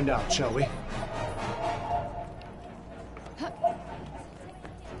best to find out, shall we?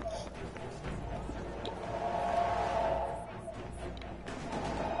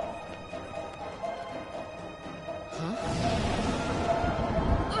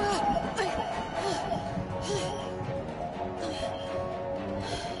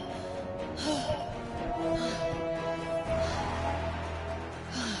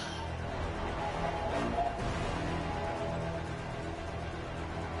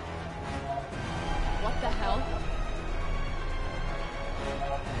 What the hell?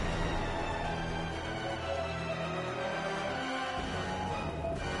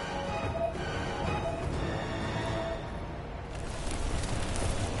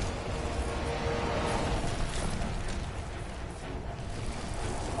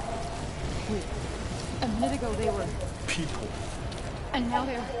 Wait, a minute ago they were... People. And now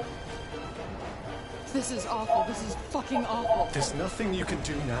they're... This is awful. This is fucking awful. There's nothing you can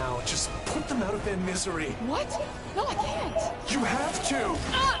do now. Just put them out of their misery. What? No, I can't. You have to!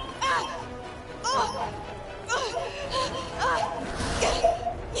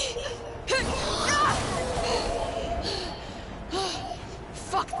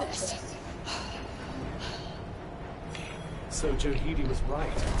 Fuck this. So Johidi was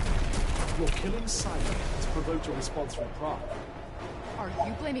right. Your killing Sila has provoked a response from Prague. Are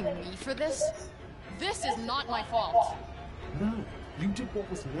you blaming me for this? This is not my fault. No, you did what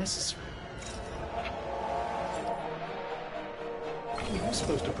was necessary. How were you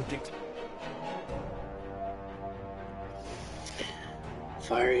supposed to predict?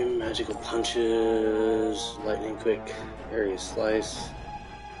 Fiery magical punches, lightning quick area slice,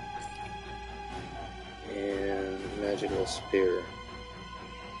 and magical spear.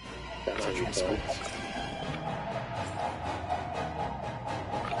 That might be fun.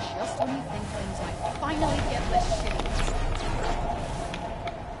 Just when you think things might finally get less shitty.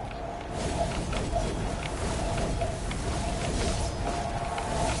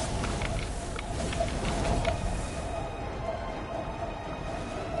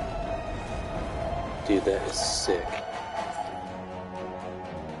 Dude, that is sick.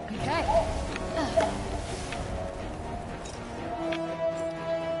 Okay.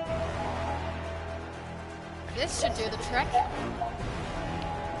 This should do the trick.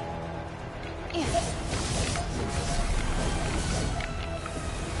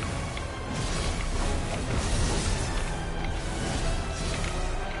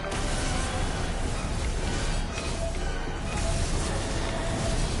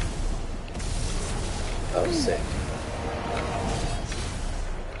 Oh, sick.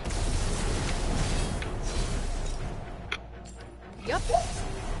 Yep.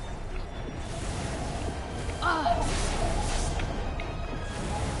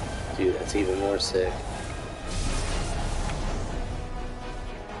 Dude, that's even more sick.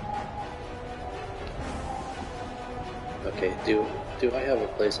 Okay, do I have a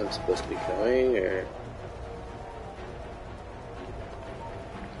place I'm supposed to be going, or...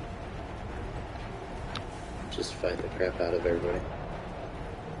 just fight the crap out of everybody?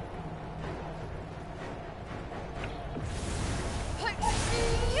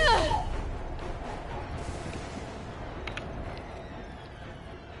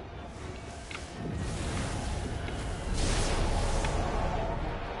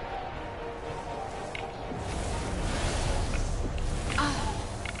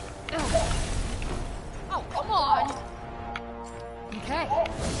 Oh, come on. Okay.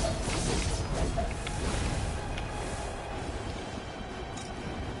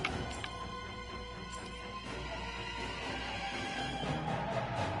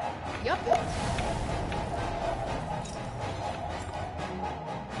 Yep.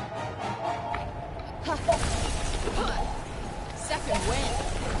 Second win.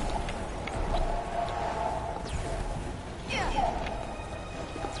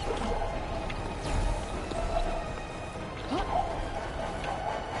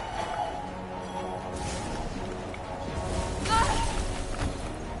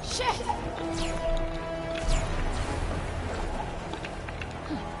 Shit!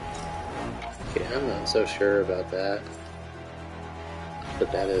 Okay, I'm not so sure about that,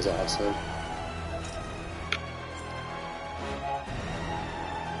 but that is awesome.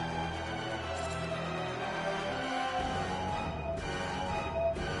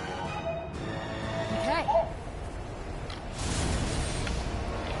 Okay.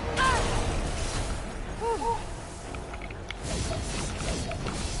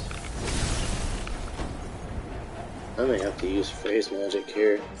 I may have to use phrase magic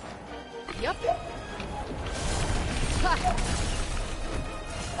here. Yep. Ha.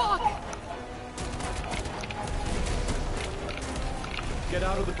 Fuck! Get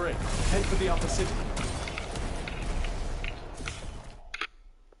out of the break. Head for the upper city.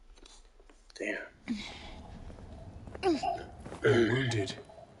 Damn. You're wounded.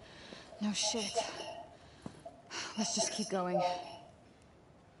 No shit. Let's just keep going.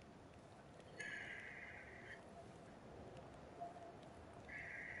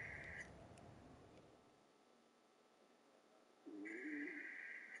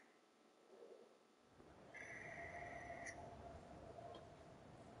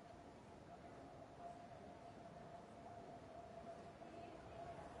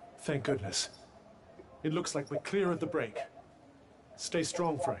 Thank goodness. It looks like we're clear of the break. Stay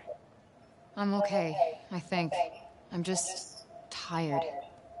strong, Frey. I'm okay, I think. I'm just tired.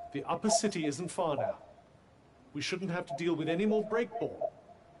 The upper city isn't far now. We shouldn't have to deal with any more breakball.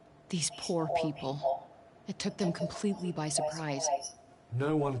 These poor people. It took them completely by surprise.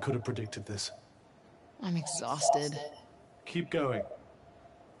 No one could have predicted this. I'm exhausted. Keep going.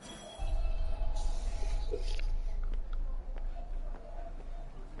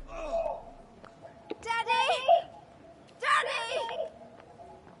 Daddy! Daddy!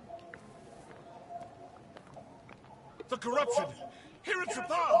 The corruption! Here in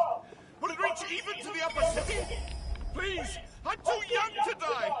Trapar! Will it reach even to the upper city? Please! I'm too young to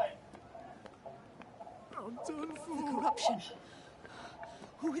die! I'm done for. The corruption.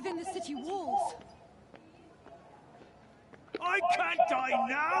 Within the city walls. I can't die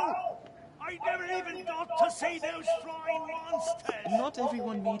now! I never even got to see those flying monsters! Not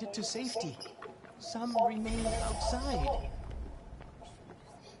everyone made it to safety. Some remained outside.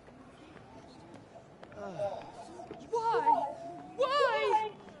 Why?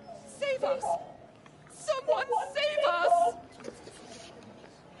 Why? Save us! Someone save us!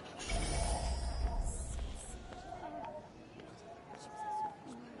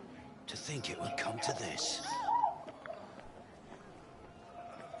 To think it would come to this.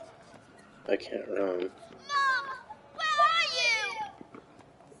 I can't run. Mom! Where are you?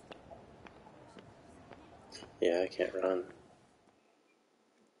 Yeah, I can't run.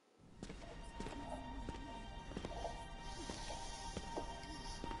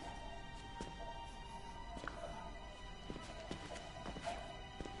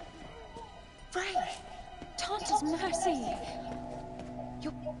 Frey! Tanta's mercy!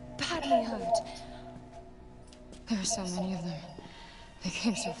 You're badly hurt. There are so many of them. They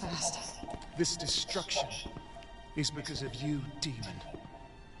came so fast. This destruction is because of you, demon.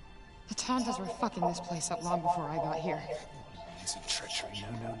 The Tantas were fucking this place up long before I got here. Lies and treachery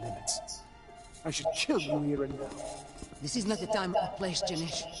know no limits. I should kill you here and now. This is not the time or place,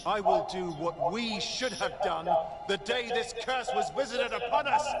 Janesh. I will do what we should have done the day this curse was visited upon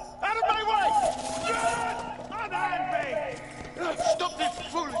us! Out of my way! Unhand me! Stop this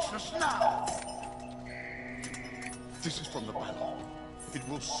foolishness now! This is from the battle. It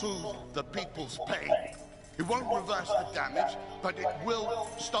will soothe the people's pain. It won't reverse the damage, but it will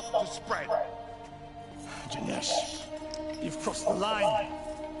stop the spread. Janesh, you've crossed the line.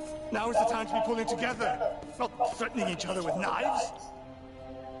 Now is the time to be pulling together, not threatening each other with knives.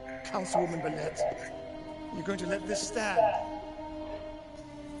 Councilwoman Bennett, you're going to let this stand?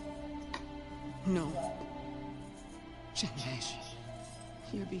 No. Janesh,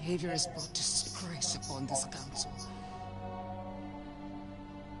 your behavior has brought disgrace upon this council.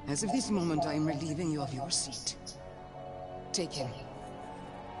 As of this moment, I am relieving you of your seat. Take him.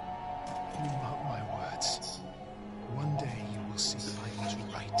 You mark my words. One day you will see that I was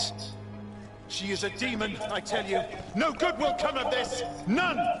right. She is a demon, I tell you. No good will come of this!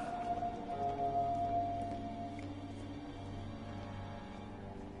 None!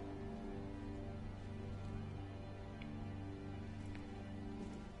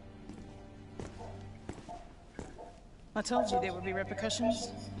 I told you there would be repercussions.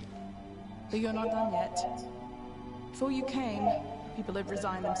 But you're not done yet. Before you came, people had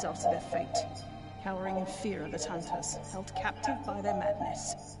resigned themselves to their fate, cowering in fear of the Tantas, held captive by their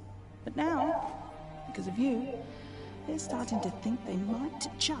madness. But now, because of you, they're starting to think they might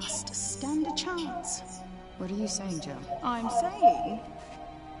just stand a chance. What are you saying, Joe? I'm saying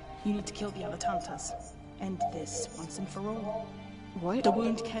you need to kill the other Tantas. End this once and for all. What? The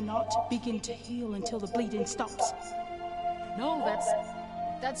wound cannot begin to heal until the bleeding stops. No,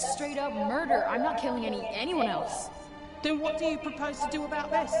 that's straight up murder. I'm not killing anyone else. Then what do you propose to do about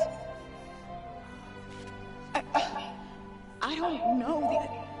this? I don't know.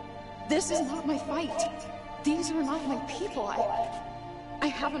 This is not my fight. These are not my people. I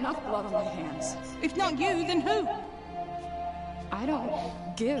have enough blood on my hands. If not you, then who? I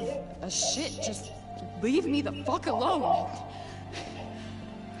don't give a shit. Just leave me the fuck alone.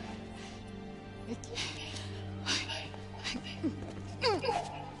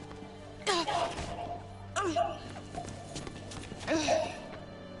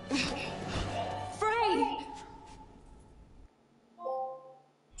 Frey!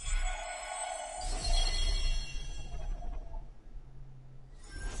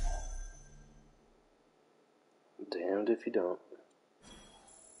 Damned if you don't.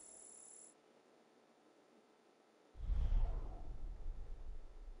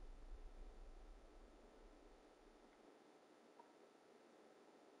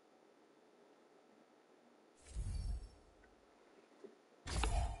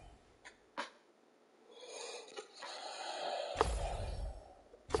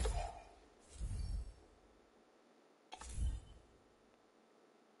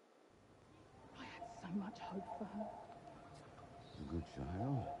 So much hope for her. A good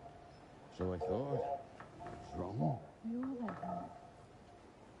child. So I thought. What's wrong? We all had her.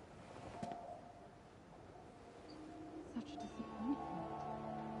 Such a disappointment.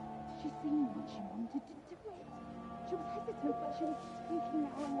 Did she see what she wanted to do it? She was hesitant, but she was speaking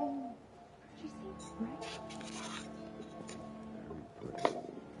our name. She seemed great. Very pretty.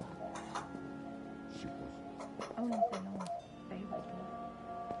 She was. Only Zenon favored her.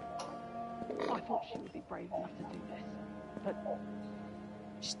 I thought she would be brave enough to do this, but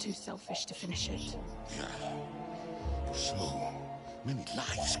she's too selfish to finish it. Yeah. So many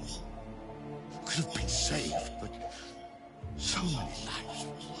lives could have been saved, but so many lives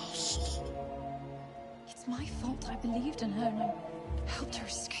were lost. It's my fault. I believed in her and I helped her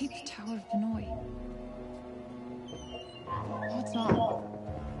escape the Tower of Benoy. What's not?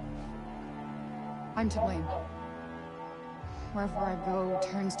 I'm to blame. Wherever I go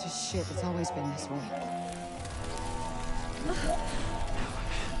turns to shit. It's always been this way.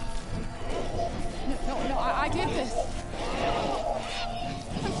 No, I did this.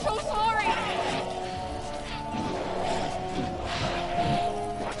 I'm so sorry.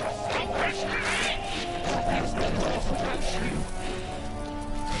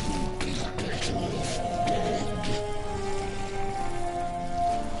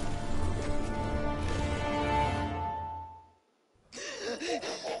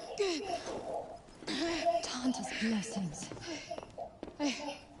 Tanta's blessings.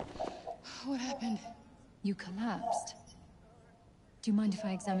 Hey, what happened? You collapsed. Do you mind if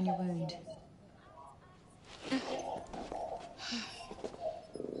I examine your wound?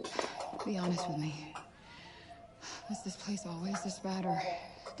 Be honest with me. Was this place always this bad, or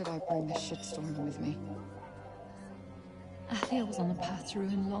did I bring this shitstorm with me? Athia was on the path to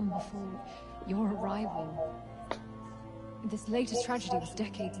ruin long before. Your arrival. This latest tragedy was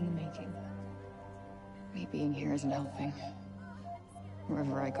decades in the making. Me being here isn't helping.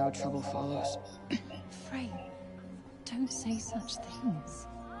 Wherever I go, trouble follows. Frey, don't say such things.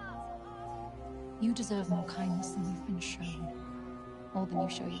 You deserve more kindness than you've been shown. More than you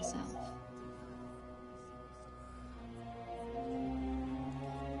show yourself.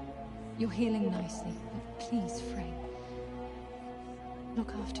 You're healing nicely, but please, Frey,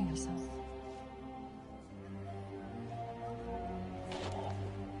 look after yourself.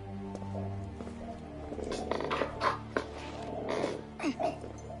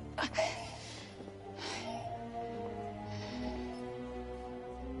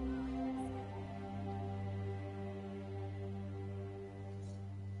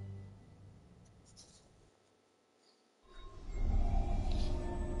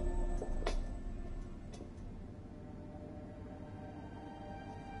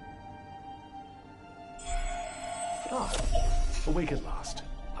 Awake at last.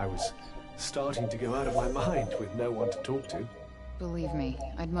 I was starting to go out of my mind with no one to talk to. Believe me,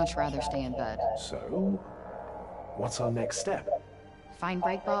 I'd much rather stay in bed. So, what's our next step? Find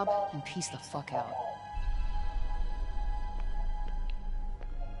Break Bob and peace the fuck out.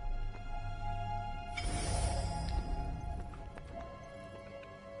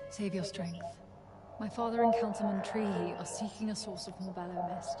 Save your strength. My father and Councilman Trehe are seeking a source of more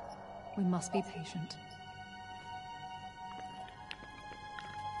Morbello mist. We must be patient.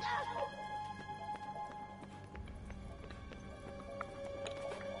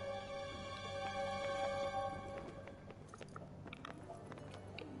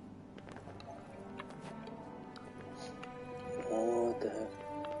 What the heck?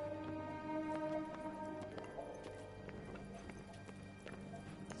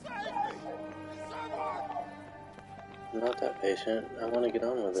 I'm not that patient. I want to get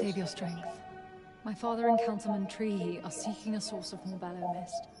on with this. Save your strength. My father and Councilman Trehe are seeking a source of more Morbello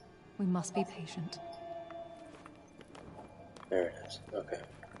mist. We must be patient. There it is. Okay.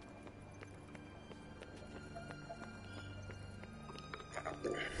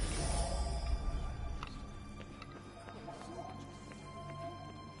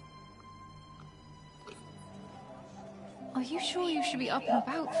 Are you sure you should be up and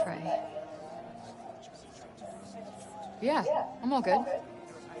about, Frey? Yeah, I'm all good.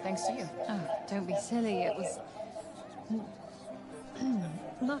 Thanks to you. Oh, don't be silly. It was...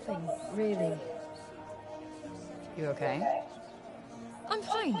 nothing, really. You okay? I'm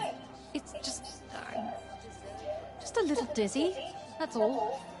fine. It's just a little dizzy, that's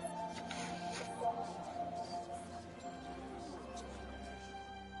all.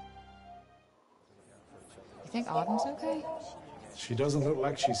 You think Autumn's okay? She doesn't look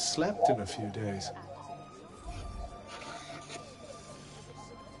like she's slept in a few days.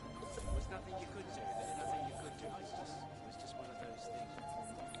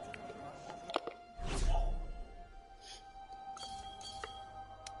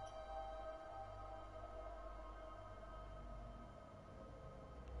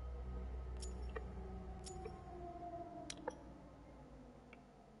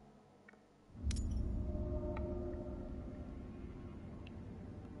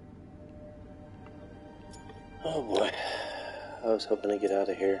 Oh boy, I was hoping to get out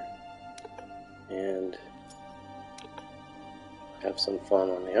of here and have some fun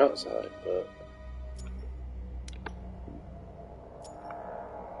on the outside, but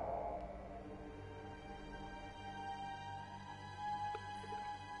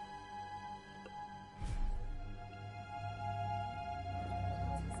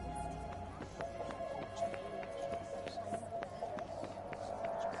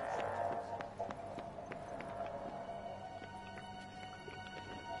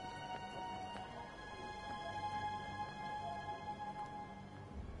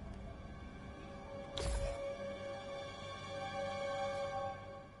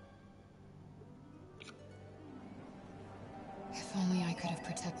If only I could have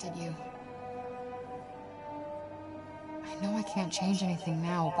protected you. I know I can't change anything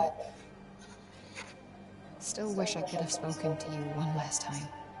now, but... still wish I could have spoken to you one last time.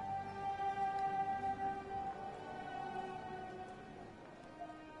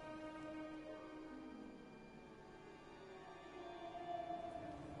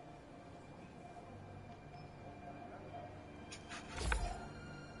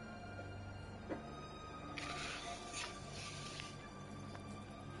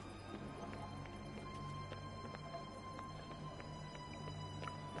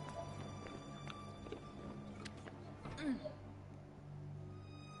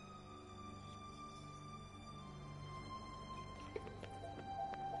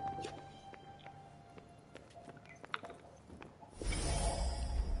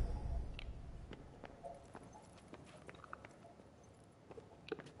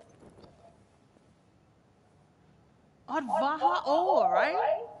 Advaha ore, eh?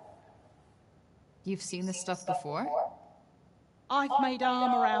 You've seen this stuff before? I've made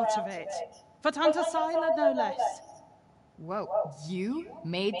armor out of it. For Tanta Sila, no less. Whoa, you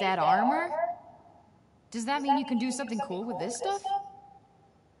made that armor? Does that mean you can do something cool with this stuff?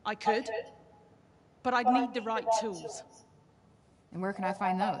 I could, but I'd need the right tools. And where can I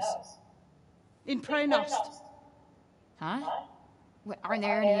find those? In Prenost. Huh? What, aren't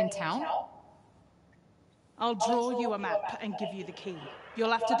there any in town? I'll draw you a map and give you the key.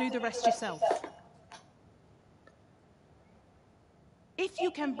 You'll have to do the rest yourself. If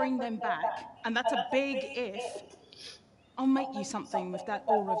you can bring them back, and that's a big if, I'll make you something with that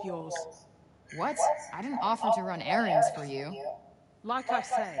ore of yours. What? I didn't offer to run errands for you. Like I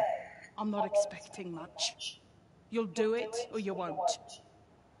say, I'm not expecting much. You'll do it, or you won't.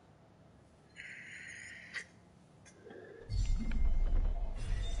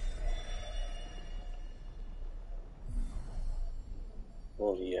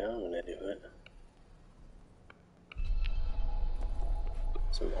 Well, yeah, I'm gonna do it.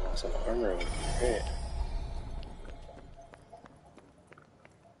 Some awesome armor would be great.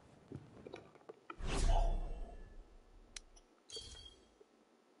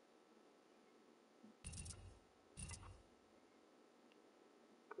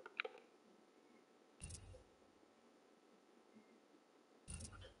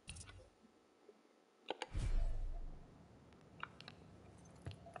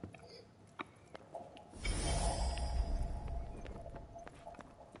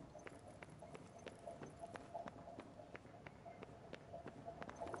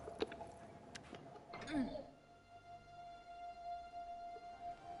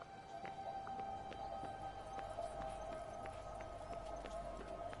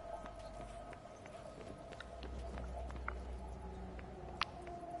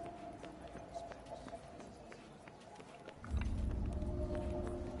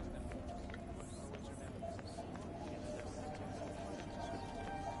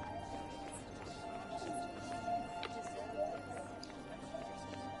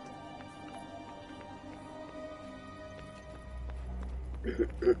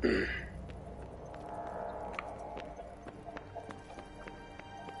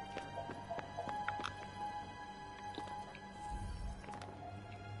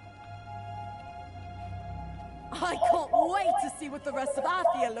 I can't wait to see what the rest of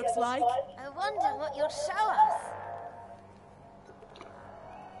Athia looks like. I wonder what you'll show us.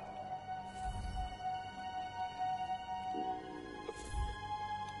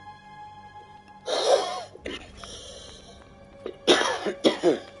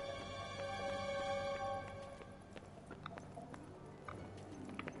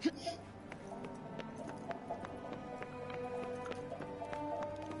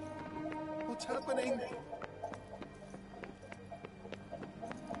 What's happening?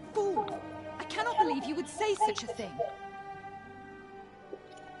 Fool! I cannot believe you would say such a thing.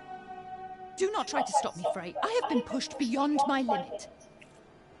 Do not try to stop me, Frey. I have been pushed beyond my limit.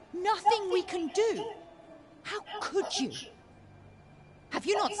 Nothing we can do. How could you? Have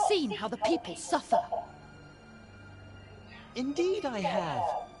you not seen how the people suffer? Indeed I have.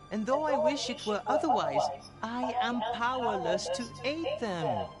 And though I wish it were otherwise, I am powerless to aid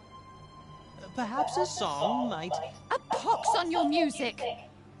them. Perhaps a song might... A pox on your music!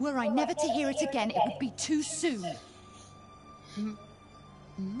 Were I never to hear it again, it would be too soon.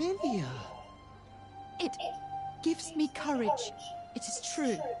 Milia. It gives me courage. It is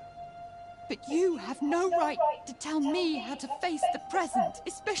true. But you have no right to tell me how to face the present,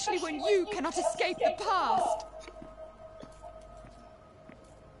 especially when you cannot escape the past.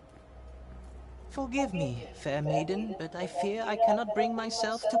 Forgive me, fair maiden, but I fear I cannot bring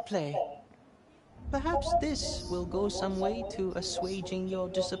myself to play. Perhaps this will go some way to assuaging your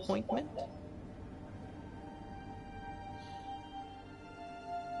disappointment?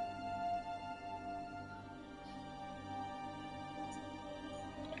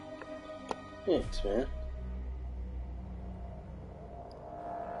 Thanks, man.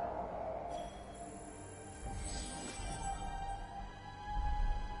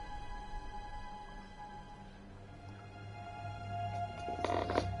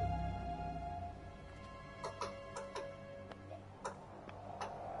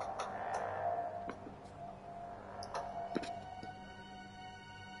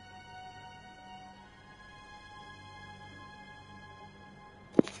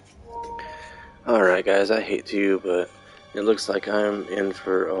 Alright guys, I hate to, but it looks like I'm in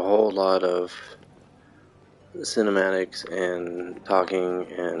for a whole lot of cinematics and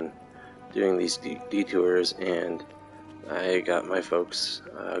talking and doing these detours, and I got my folks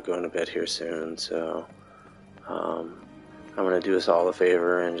going to bed here soon, so I'm going to do us all a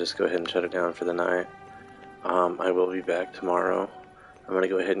favor and just go ahead and shut it down for the night. I will be back tomorrow. I'm going to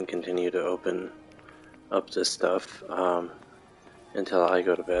go ahead and continue to open up this stuff until I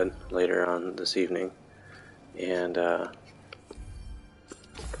go to bed later on this evening. And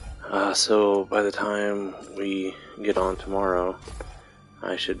so by the time we get on tomorrow,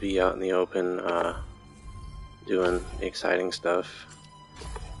 I should be out in the open doing exciting stuff.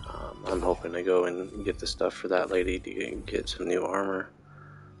 I'm hoping to go and get the stuff for that lady to get some new armor,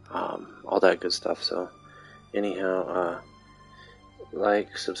 all that good stuff. So anyhow,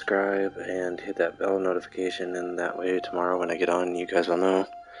 like, subscribe, and hit that bell notification, and that way tomorrow when I get on, you guys will know,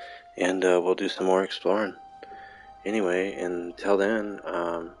 and we'll do some more exploring. Anyway, until then,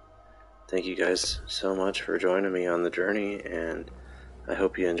 thank you guys so much for joining me on the journey, and I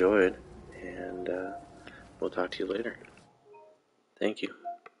hope you enjoyed, and we'll talk to you later. Thank you.